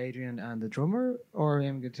either Adrian and the drummer or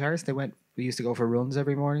the guitarist, we used to go for runs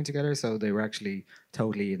every morning together, so they were actually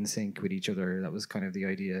totally in sync with each other. That was kind of the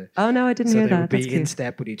idea. Oh no, I didn't hear that. So they would be in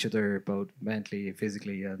step with each other, both mentally and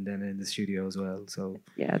physically, and then in the studio as well. So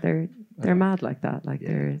yeah, they're mad like that. Like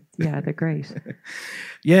they're great.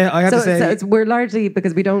 Yeah, I have to say, we're largely,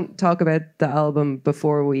 because we don't talk about the album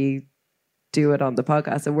before we do it on the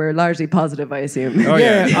podcast, and we're largely positive, I assume. Oh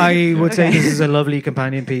yeah, I would say this is a lovely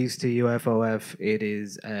companion piece to UFOF. It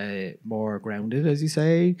is more grounded, as you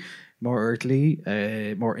say, more earthly,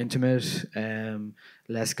 more intimate,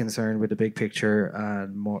 less concerned with the big picture,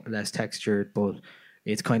 and less textured, but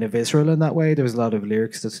it's kind of visceral in that way. There was a lot of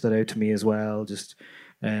lyrics that stood out to me as well. Just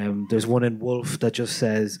there's one in Wolf that just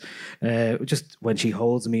says, just when she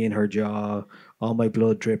holds me in her jaw, all my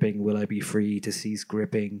blood dripping, will I be free to cease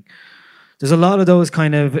gripping? There's a lot of those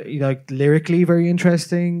kind of like lyrically very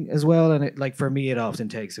interesting as well, and like for me, it often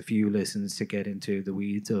takes a few listens to get into the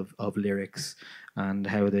weeds of lyrics and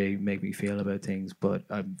how they make me feel about things. But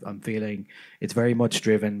I'm feeling it's very much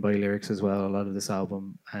driven by lyrics as well. A lot of this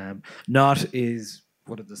album, Not is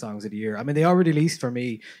one of the songs of the year. I mean, they already released for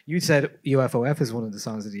me. You said UFOF is one of the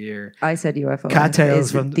songs of the year. I said UFOF.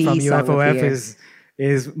 Cattails from UFOF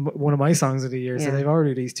is one of my songs of the year. Yeah. So they've already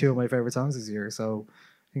released two of my favorite songs this year. So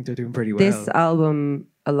I think they're doing pretty well. This album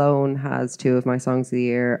alone has two of my songs of the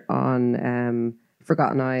year on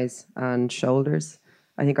Forgotten Eyes and Shoulders.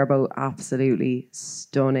 I think are both absolutely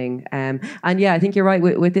stunning. And yeah, I think you're right.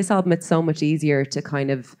 With this album, it's so much easier to kind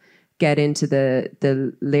of get into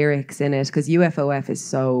the lyrics in it, because UFOF is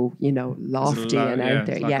so, lofty and out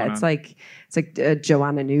there. Yeah, it's like a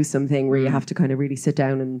Joanna Newsom thing where you have to kind of really sit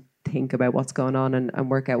down and think about what's going on and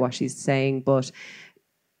work out what she's saying. But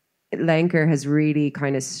Lenker has really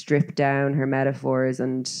kind of stripped down her metaphors,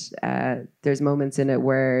 and there's moments in it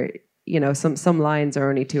where some lines are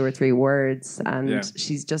only 2 or 3 words, and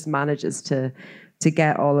she's just manages to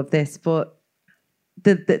get all of this. But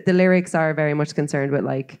the lyrics are very much concerned with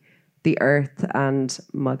like the earth and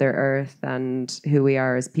Mother Earth and who we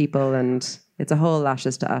are as people, and it's a whole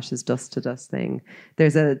ashes to ashes, dust to dust thing.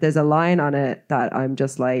 There's a line on it that I'm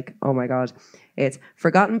just like, oh my God. It's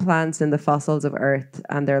forgotten plants in the fossils of earth,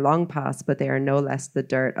 and they're long past, but they are no less the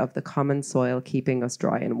dirt of the common soil keeping us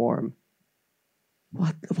dry and warm.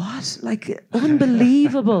 What? Like,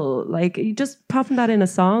 unbelievable. Like, you just popping that in a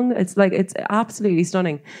song. It's like, it's absolutely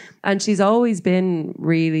stunning. And she's always been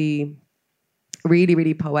really, really,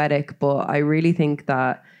 really poetic, but I really think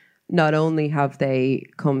that not only have they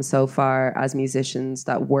come so far as musicians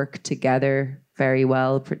that work together very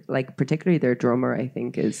well, like particularly their drummer, I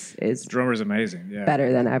think is the drummer's amazing, yeah,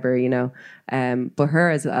 better than ever, but her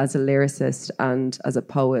as a lyricist and as a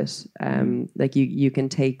poet, like you can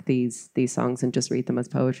take these songs and just read them as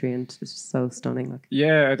poetry, and it's just so stunning. Like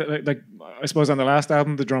I suppose on the last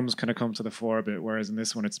album the drums kind of come to the fore a bit, whereas in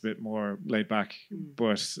this one it's a bit more laid back,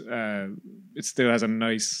 but it still has a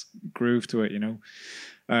nice groove to it,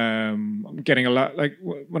 I'm getting a lot, like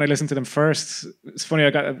when I listened to them first, it's funny,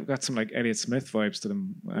 I got some like Elliott Smith vibes to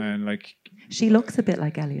them, and like she looks a bit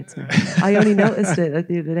like Elliott Smith. I only noticed it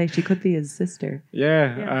the other day. She could be his sister.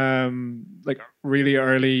 Like really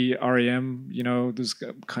early REM, there's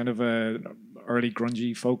kind of a early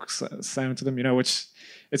grungy folk sound to them, which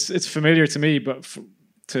it's familiar to me, but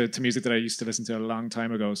to music that I used to listen to a long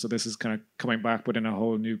time ago. So this is kind of coming back, but in a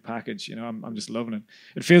whole new package. I'm just loving it.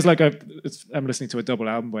 It feels like I'm listening to a double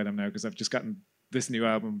album by them now, because I've just gotten this new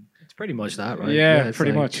album. It's pretty much that, right? Yeah, it's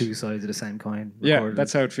pretty like much 2 sides of the same coin. Yeah,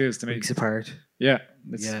 that's how it feels to me. Weeks apart. Yeah,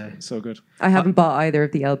 it's so good. I haven't bought either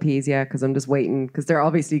of the LPs yet, because I'm just waiting, because they're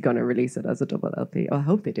obviously going to release it as a double LP. Well, I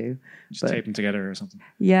hope they do. Just tape them together or something.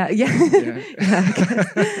 Yeah.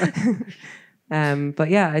 But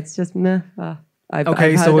yeah, it's just meh. I've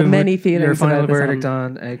had many feelings. Your final about this verdict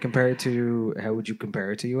album. on compared to, how would you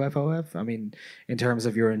compare it to UFOF? I mean, in terms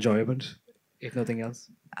of your enjoyment, if nothing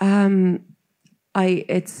else.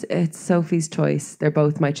 It's Sophie's choice. They're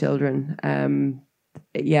both my children.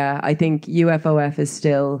 I think UFOF is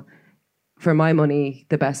still, for my money,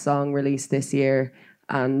 the best song released this year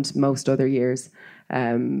and most other years.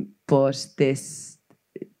 But this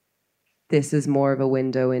is more of a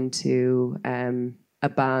window into a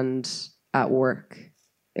band at work,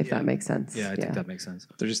 if that makes sense. Yeah, I think that makes sense.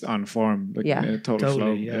 They're just on form. Like, total totally,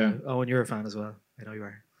 flow. Yeah. Oh, and you're a fan as well. I know you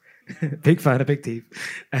are. Big fan of Big Thief.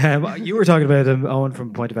 You were talking about him, Owen,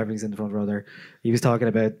 from Point of Everything's in the front row there. He was talking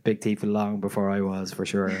about Big Thief long before I was, for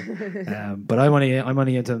sure. But I'm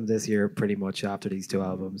only into him this year pretty much after these 2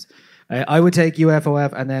 albums. I would take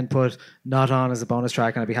UFOF and then put Not On as a bonus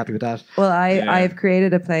track, and I'd be happy with that. Well, I've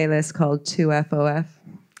created a playlist called 2FOF,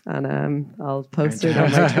 and I'll post it on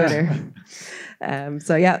my Twitter.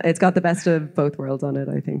 So yeah, it's got the best of both worlds on it,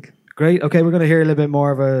 I think. Great. Okay, we're going to hear a little bit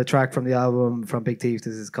more of a track from the album from Big Thief.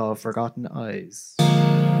 This is called Forgotten Eyes. All the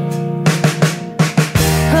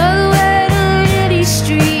way down Eddie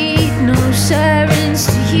Street, no sirens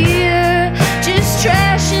to hear, just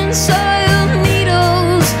trash and soiled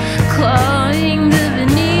needles clawing the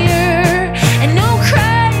veneer, and no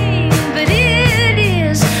crying, but it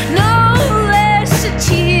is no less a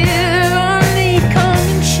tear on the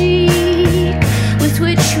common cheek with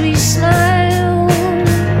which we smile.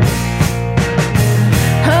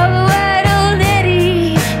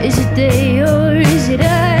 They or is it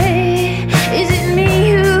I? Is it me?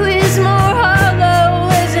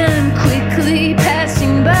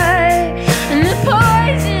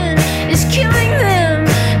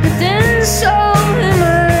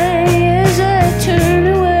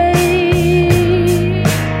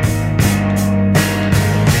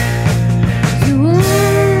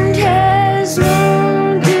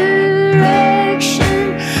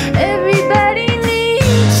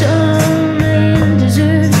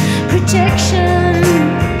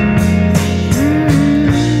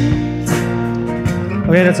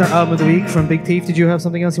 that's our album of the week from Big Thief. Did you have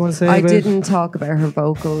something else you want to say? I about it? didn't talk about her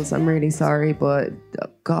vocals. I'm really sorry, but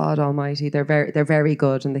God Almighty, they're very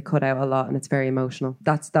good, and they cut out a lot, and it's very emotional.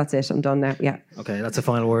 That's it. I'm done now. Yeah. Okay, that's a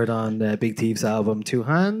final word on Big Thief's album, Two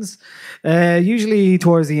Hands. Usually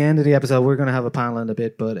towards the end of the episode, we're going to have a panel in a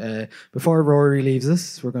bit, but before Rory leaves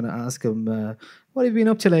us, we're going to ask him, what have you been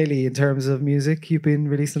up to lately in terms of music? You've been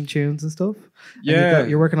releasing some tunes and stuff. Yeah. And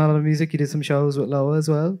you're working on a lot of music. You did some shows with Loa as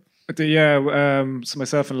well. So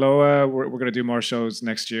myself and Loa, we're going to do more shows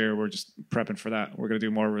next year. We're just prepping for that. We're going to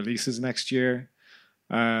do more releases next year.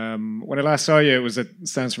 When I last saw you, it was at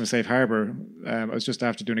Sounds from a Safe Harbour. I was just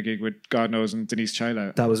after doing a gig with God Knows and Denise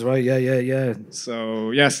Chila. That was right, yeah.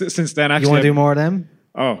 So, since then, actually... You want to do more of them?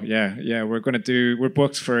 Oh, yeah. We're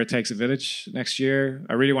booked for It Takes a Village next year.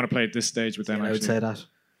 I really want to play at this stage with them, I would actually. say that.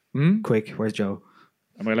 Quick, where's Joe?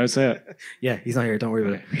 Am I allowed to say it? Yeah, he's not here. Don't worry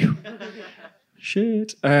about it.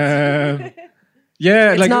 Shit.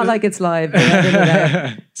 It's not like it's live.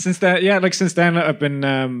 Since then, I've been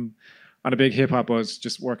on a big hip hop buzz,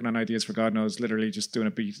 just working on ideas for God Knows, literally just doing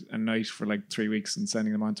a beat a night for like 3 weeks and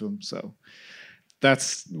sending them on to him. So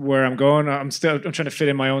that's where I'm going. I'm trying to fit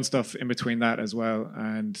in my own stuff in between that as well,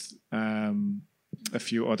 and a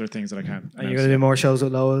few other things that I can. And you're going to do more shows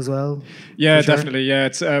with Loa as well? Yeah, definitely. Yeah,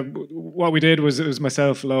 it's what we did was it was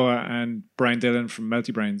myself, Loa, and Brian Dillon from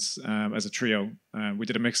Melty Brains as a trio. We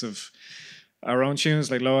did a mix of our own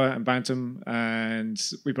tunes like Loa and Bantum, and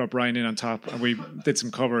we brought Brian in on top, and we did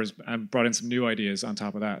some covers and brought in some new ideas on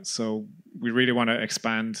top of that. So we really want to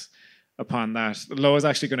expand upon that. Loa's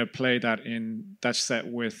actually going to play that in that set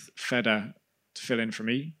with Feda to fill in for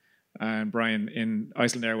me and Brian in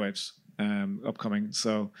Iceland Airwaves. Upcoming,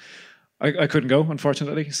 so I couldn't go,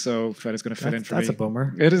 unfortunately. So Feda's going to fit in for me. That's a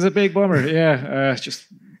bummer. It is a big bummer. Yeah,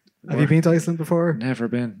 Have you been to Iceland before? Never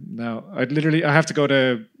been. No, I have to go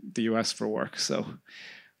to the US for work, so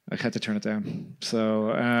I had to turn it down.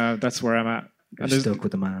 So that's where I'm at. You're stuck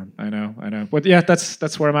with the man. I know. But yeah,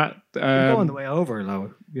 that's where I'm at. You go on the way over,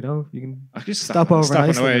 Lo. You know, you can just stop over in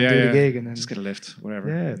Iceland and do the gig, and then just get a lift, whatever.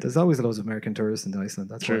 Yeah, there's always loads of American tourists in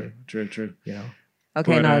Iceland. That's true. You know.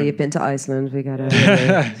 Okay, But, now you've been to Iceland. We gotta.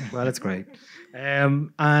 Well, that's great.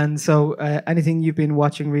 And so, anything you've been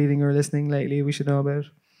watching, reading, or listening lately we should know about?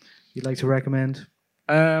 You'd like to recommend?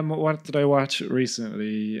 What did I watch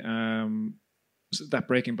recently? Was it that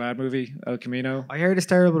Breaking Bad movie, El Camino? I heard it's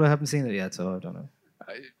terrible, but I haven't seen it yet, so I don't know.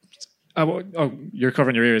 Oh, you're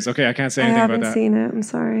covering your ears. Okay, I can't say anything about that. I haven't seen it. I'm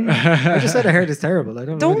sorry. I just said I heard it's terrible. I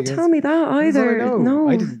don't know. Don't tell me that either. No,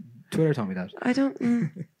 I didn't. Twitter told me that. I don't.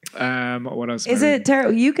 What else? Is it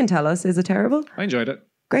terrible? You can tell us. Is it terrible? I enjoyed it.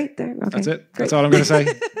 Great. There. Okay. That's it. Great. That's all I'm going to say.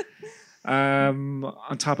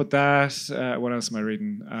 On top of that, what else am I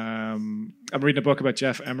reading? I'm reading a book about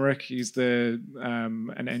Jeff Emmerich. He's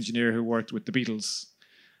an engineer who worked with the Beatles.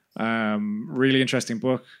 Really interesting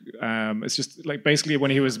book. It's just like basically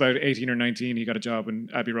when he was about 18 or 19, he got a job in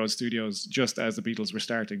Abbey Road Studios just as the Beatles were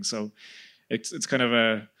starting. So it's kind of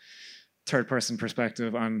a third-person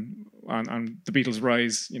perspective on the Beatles'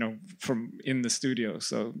 rise, you know, from in the studio.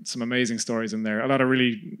 So some amazing stories in there. A lot of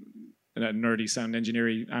really nerdy sound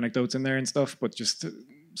engineering anecdotes in there and stuff, but just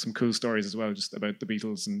some cool stories as well, just about the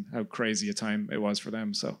Beatles and how crazy a time it was for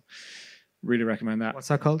them. So really recommend that. What's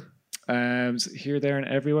that called? Here, There, and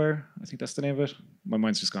Everywhere. I think that's the name of it. My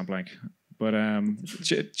mind's just gone blank. But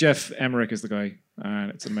Jeff Emmerich is the guy,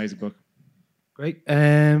 and it's an amazing book. Great.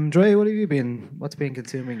 Dre, what's been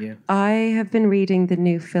consuming you? I have been reading the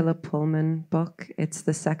new Philip Pullman book. It's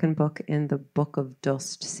the second book in the Book of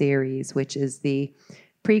Dust series, which is the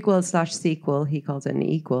prequel/sequel, he calls it an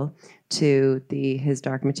equal, to His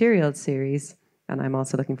Dark Materials series. And I'm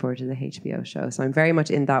also looking forward to the HBO show. So I'm very much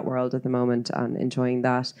in that world at the moment and enjoying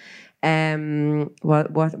that.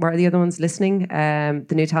 What are the other ones listening?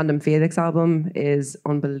 The new Tandem Felix album is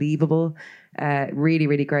unbelievable. Really,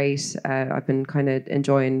 really great. I've been kind of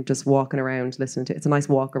enjoying just walking around listening to it. It's a nice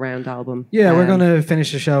walk around album. Yeah, we're going to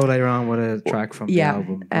finish the show later on with a track from the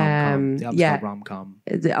album. The album's called Rom-Com.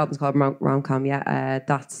 The album's called Rom-Com, yeah.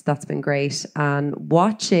 That's been great. And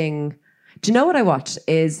watching... Do you know what I watched?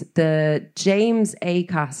 Is the James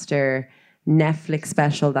Acaster Netflix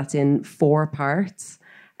special that's in 4 parts.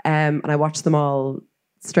 And I watched them all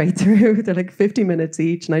straight through. They're like 50 minutes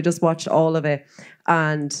each. And I just watched all of it.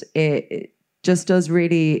 And it just does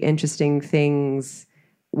really interesting things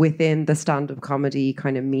within the stand-up comedy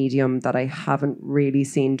kind of medium that I haven't really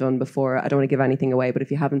seen done before. I don't want to give anything away, but if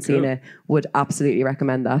you haven't seen it, would absolutely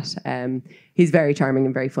recommend that. He's very charming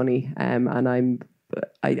and very funny. And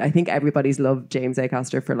I think everybody's loved James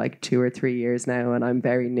Acaster for like 2 or 3 years now, and I'm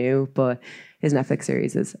very new, but his Netflix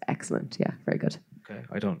series is excellent. Yeah, very good. Okay,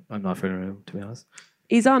 I'm not familiar, to be honest.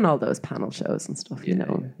 He's on all those panel shows and stuff, you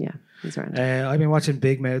know. Yeah, he's around. I've been watching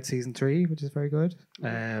Big Mouth season 3, which is very good.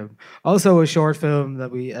 Also, a short film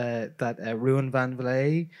that Ruan Van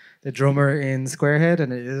Vliet, the drummer in Squarehead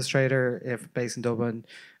and an illustrator based in Dublin.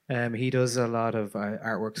 He does a lot of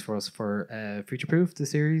artworks for us for Future Proof, the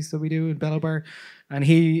series that we do in Bellobar. And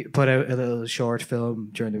he put out a little short film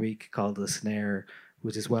during the week called The Snare,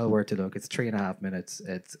 which is well worth a look. It's 3.5 minutes.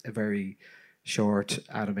 It's a very short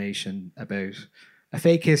animation about a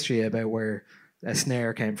fake history about where a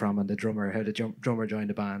snare came from and the drummer, how the drummer joined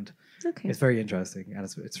the band. Okay. It's very interesting and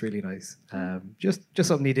it's really nice. Just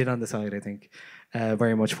something he did on the side, I think.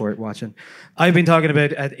 Very much worth watching. I've been talking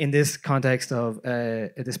about, in this context of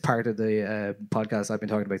this part of the podcast, I've been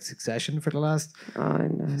talking about Succession for the last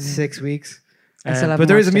 6 weeks. But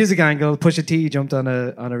there is a music angle. Pusha T jumped on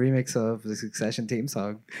a remix of the Succession theme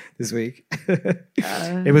song this week.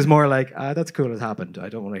 It was more like, that's cool, it happened. I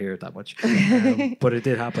don't want to hear it that much. But it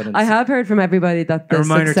did happen. I have heard from everybody that the a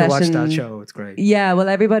reminder Succession, to watch that show. It's great. Yeah, well,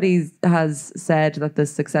 everybody has said that the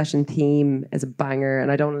Succession theme is a banger,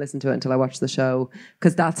 and I don't listen to it until I watch the show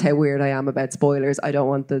because that's how weird I am about spoilers. I don't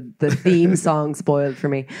want the theme song spoiled for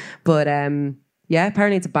me. But yeah,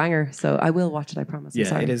 apparently it's a banger, so I will watch it, I promise.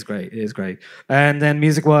 Yeah, it is great. It is great. And then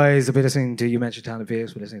music-wise, I've been listening to, you mentioned Tana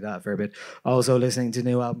Felix, we're listening to that a fair bit. Also listening to a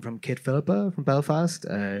new album from Kid Philippa from Belfast.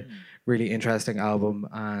 Really interesting album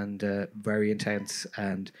and very intense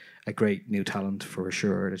and a great new talent for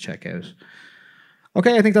sure to check out.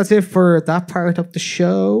 Okay, I think that's it for that part of the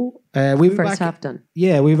show. We'll be First half done.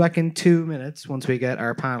 Yeah, we'll be back in 2 minutes once we get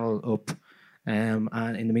our panel up. And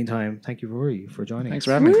in the meantime, thank you, Rory, for joining us. Thanks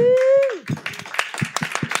for having me.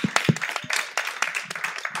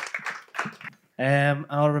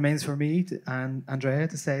 All remains for me and Andrea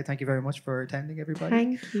to say thank you very much for attending, everybody.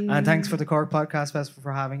 Thank you. And thanks for the Cork Podcast Festival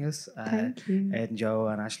for having us. Thank you. Ed and Joe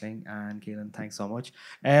and Aisling and Keelan, thanks so much.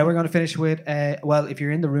 We're going to finish with, well, if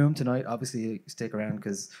you're in the room tonight, obviously stick around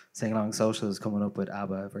because Sing Along Social is coming up with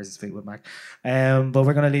ABBA versus Fleetwood Mac. But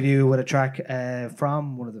we're going to leave you with a track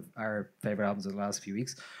from one of our favourite albums of the last few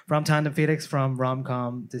weeks. From Tandem Felix, from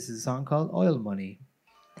Rom-Com. This is a song called Oil Money.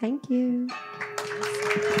 Thank you.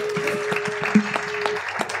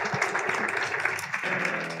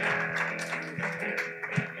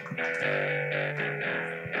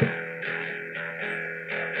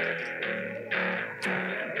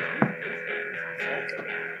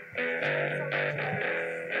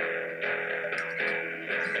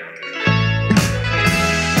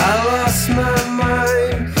 My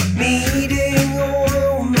mind needing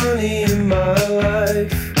oil money in my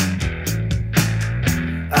life.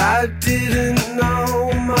 I didn't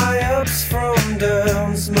know my ups from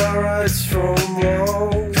downs, my rights from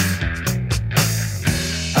wrongs.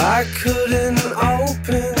 I couldn't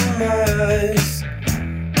open my eyes,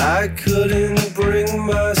 I couldn't bring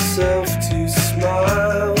myself to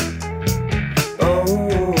smile.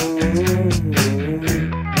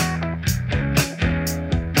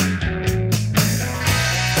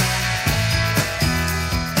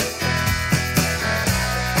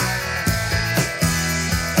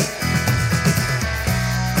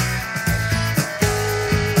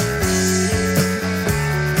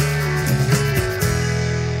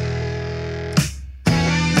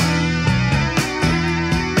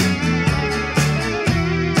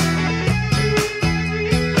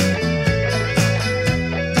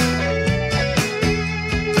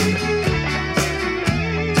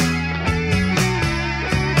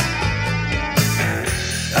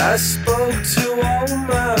 I spoke to all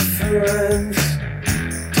my friends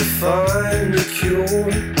to find a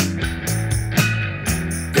cure.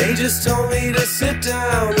 They just told me to sit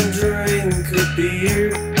down and drink a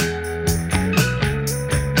beer.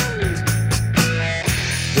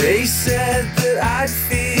 They said that I'd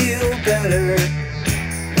feel better.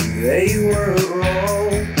 They weren't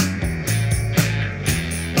wrong.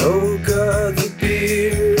 Oh God, the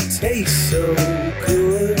beer tastes so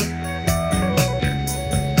good.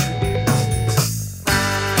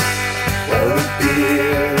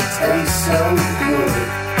 Beer tastes so good.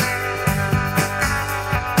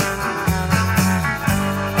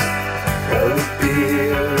 Oh,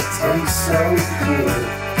 beer tastes so good.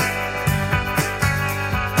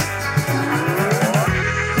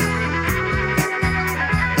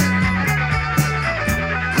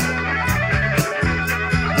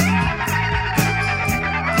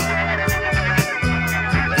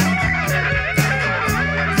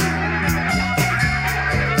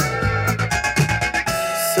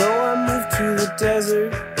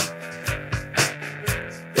 Desert,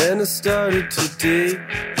 and I started to dig.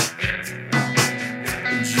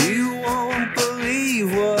 And you won't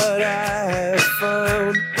believe what I have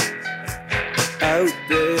found out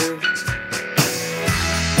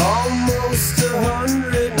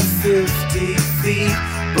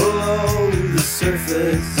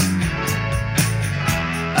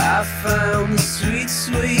I found the sweet,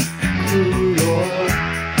 sweet cruel.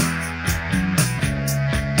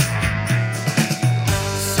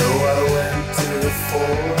 So I went to the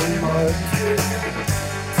foreign market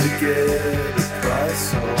to get a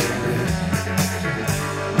price on it.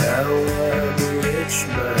 Now I'm a rich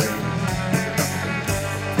man.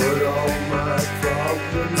 Put all my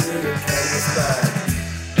problems in a canvas bag.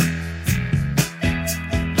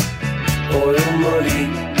 Oil money,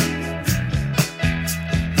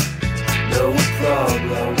 no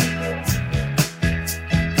problem.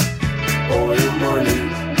 Oil money.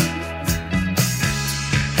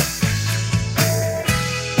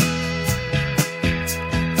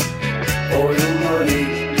 Oil money,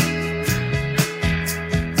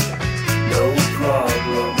 no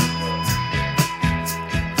problem.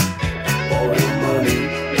 Oil money.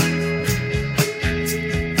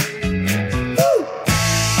 Woo!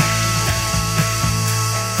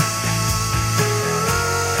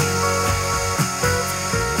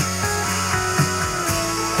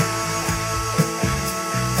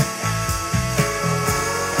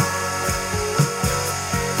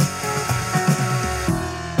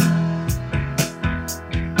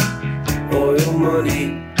 Oil money,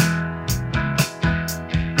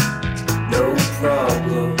 no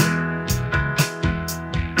problem.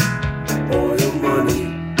 Oil money.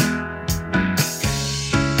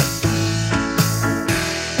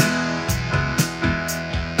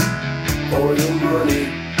 Oil money,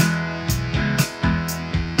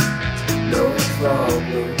 no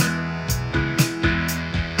problem.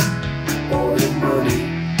 Oil money.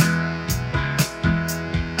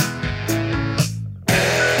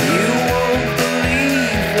 You won't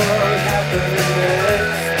believe what happened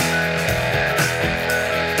next.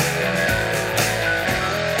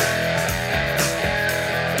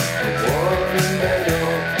 I won a medal.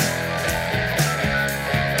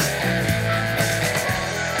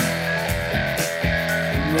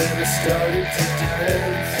 Never started to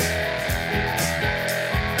dance,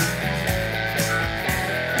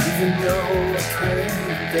 even though I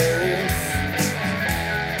can't dance.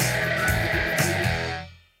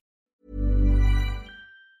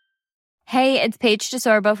 Hey, it's Paige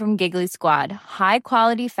DeSorbo from Giggly Squad. High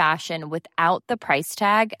quality fashion without the price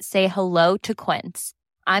tag. Say hello to Quince.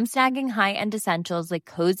 I'm snagging high-end essentials like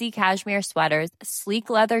cozy cashmere sweaters, sleek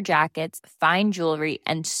leather jackets, fine jewelry,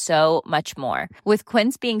 and so much more. With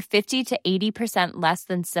Quince being 50 to 80% less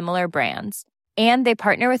than similar brands. And they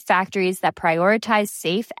partner with factories that prioritize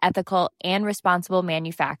safe, ethical, and responsible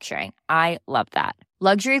manufacturing. I love that.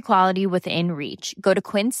 Luxury quality within reach. Go to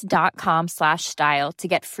quince.com/style to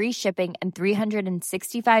get free shipping and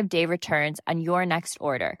 365-day returns on your next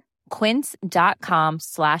order.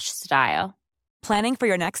 Quince.com/style. Planning for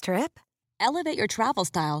your next trip? Elevate your travel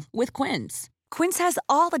style with Quince. Quince has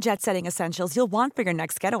all the jet-setting essentials you'll want for your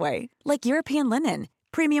next getaway, like European linen,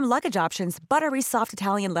 premium luggage options, buttery soft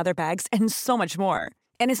Italian leather bags, and so much more.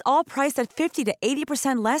 And is all priced at 50 to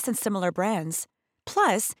 80% less than similar brands.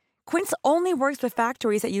 Plus, Quince only works with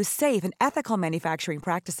factories that use safe and ethical manufacturing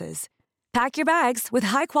practices. Pack your bags with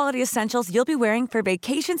high-quality essentials you'll be wearing for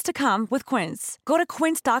vacations to come with Quince. Go to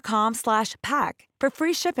quince.com/pack for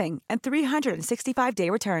free shipping and 365-day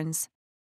returns.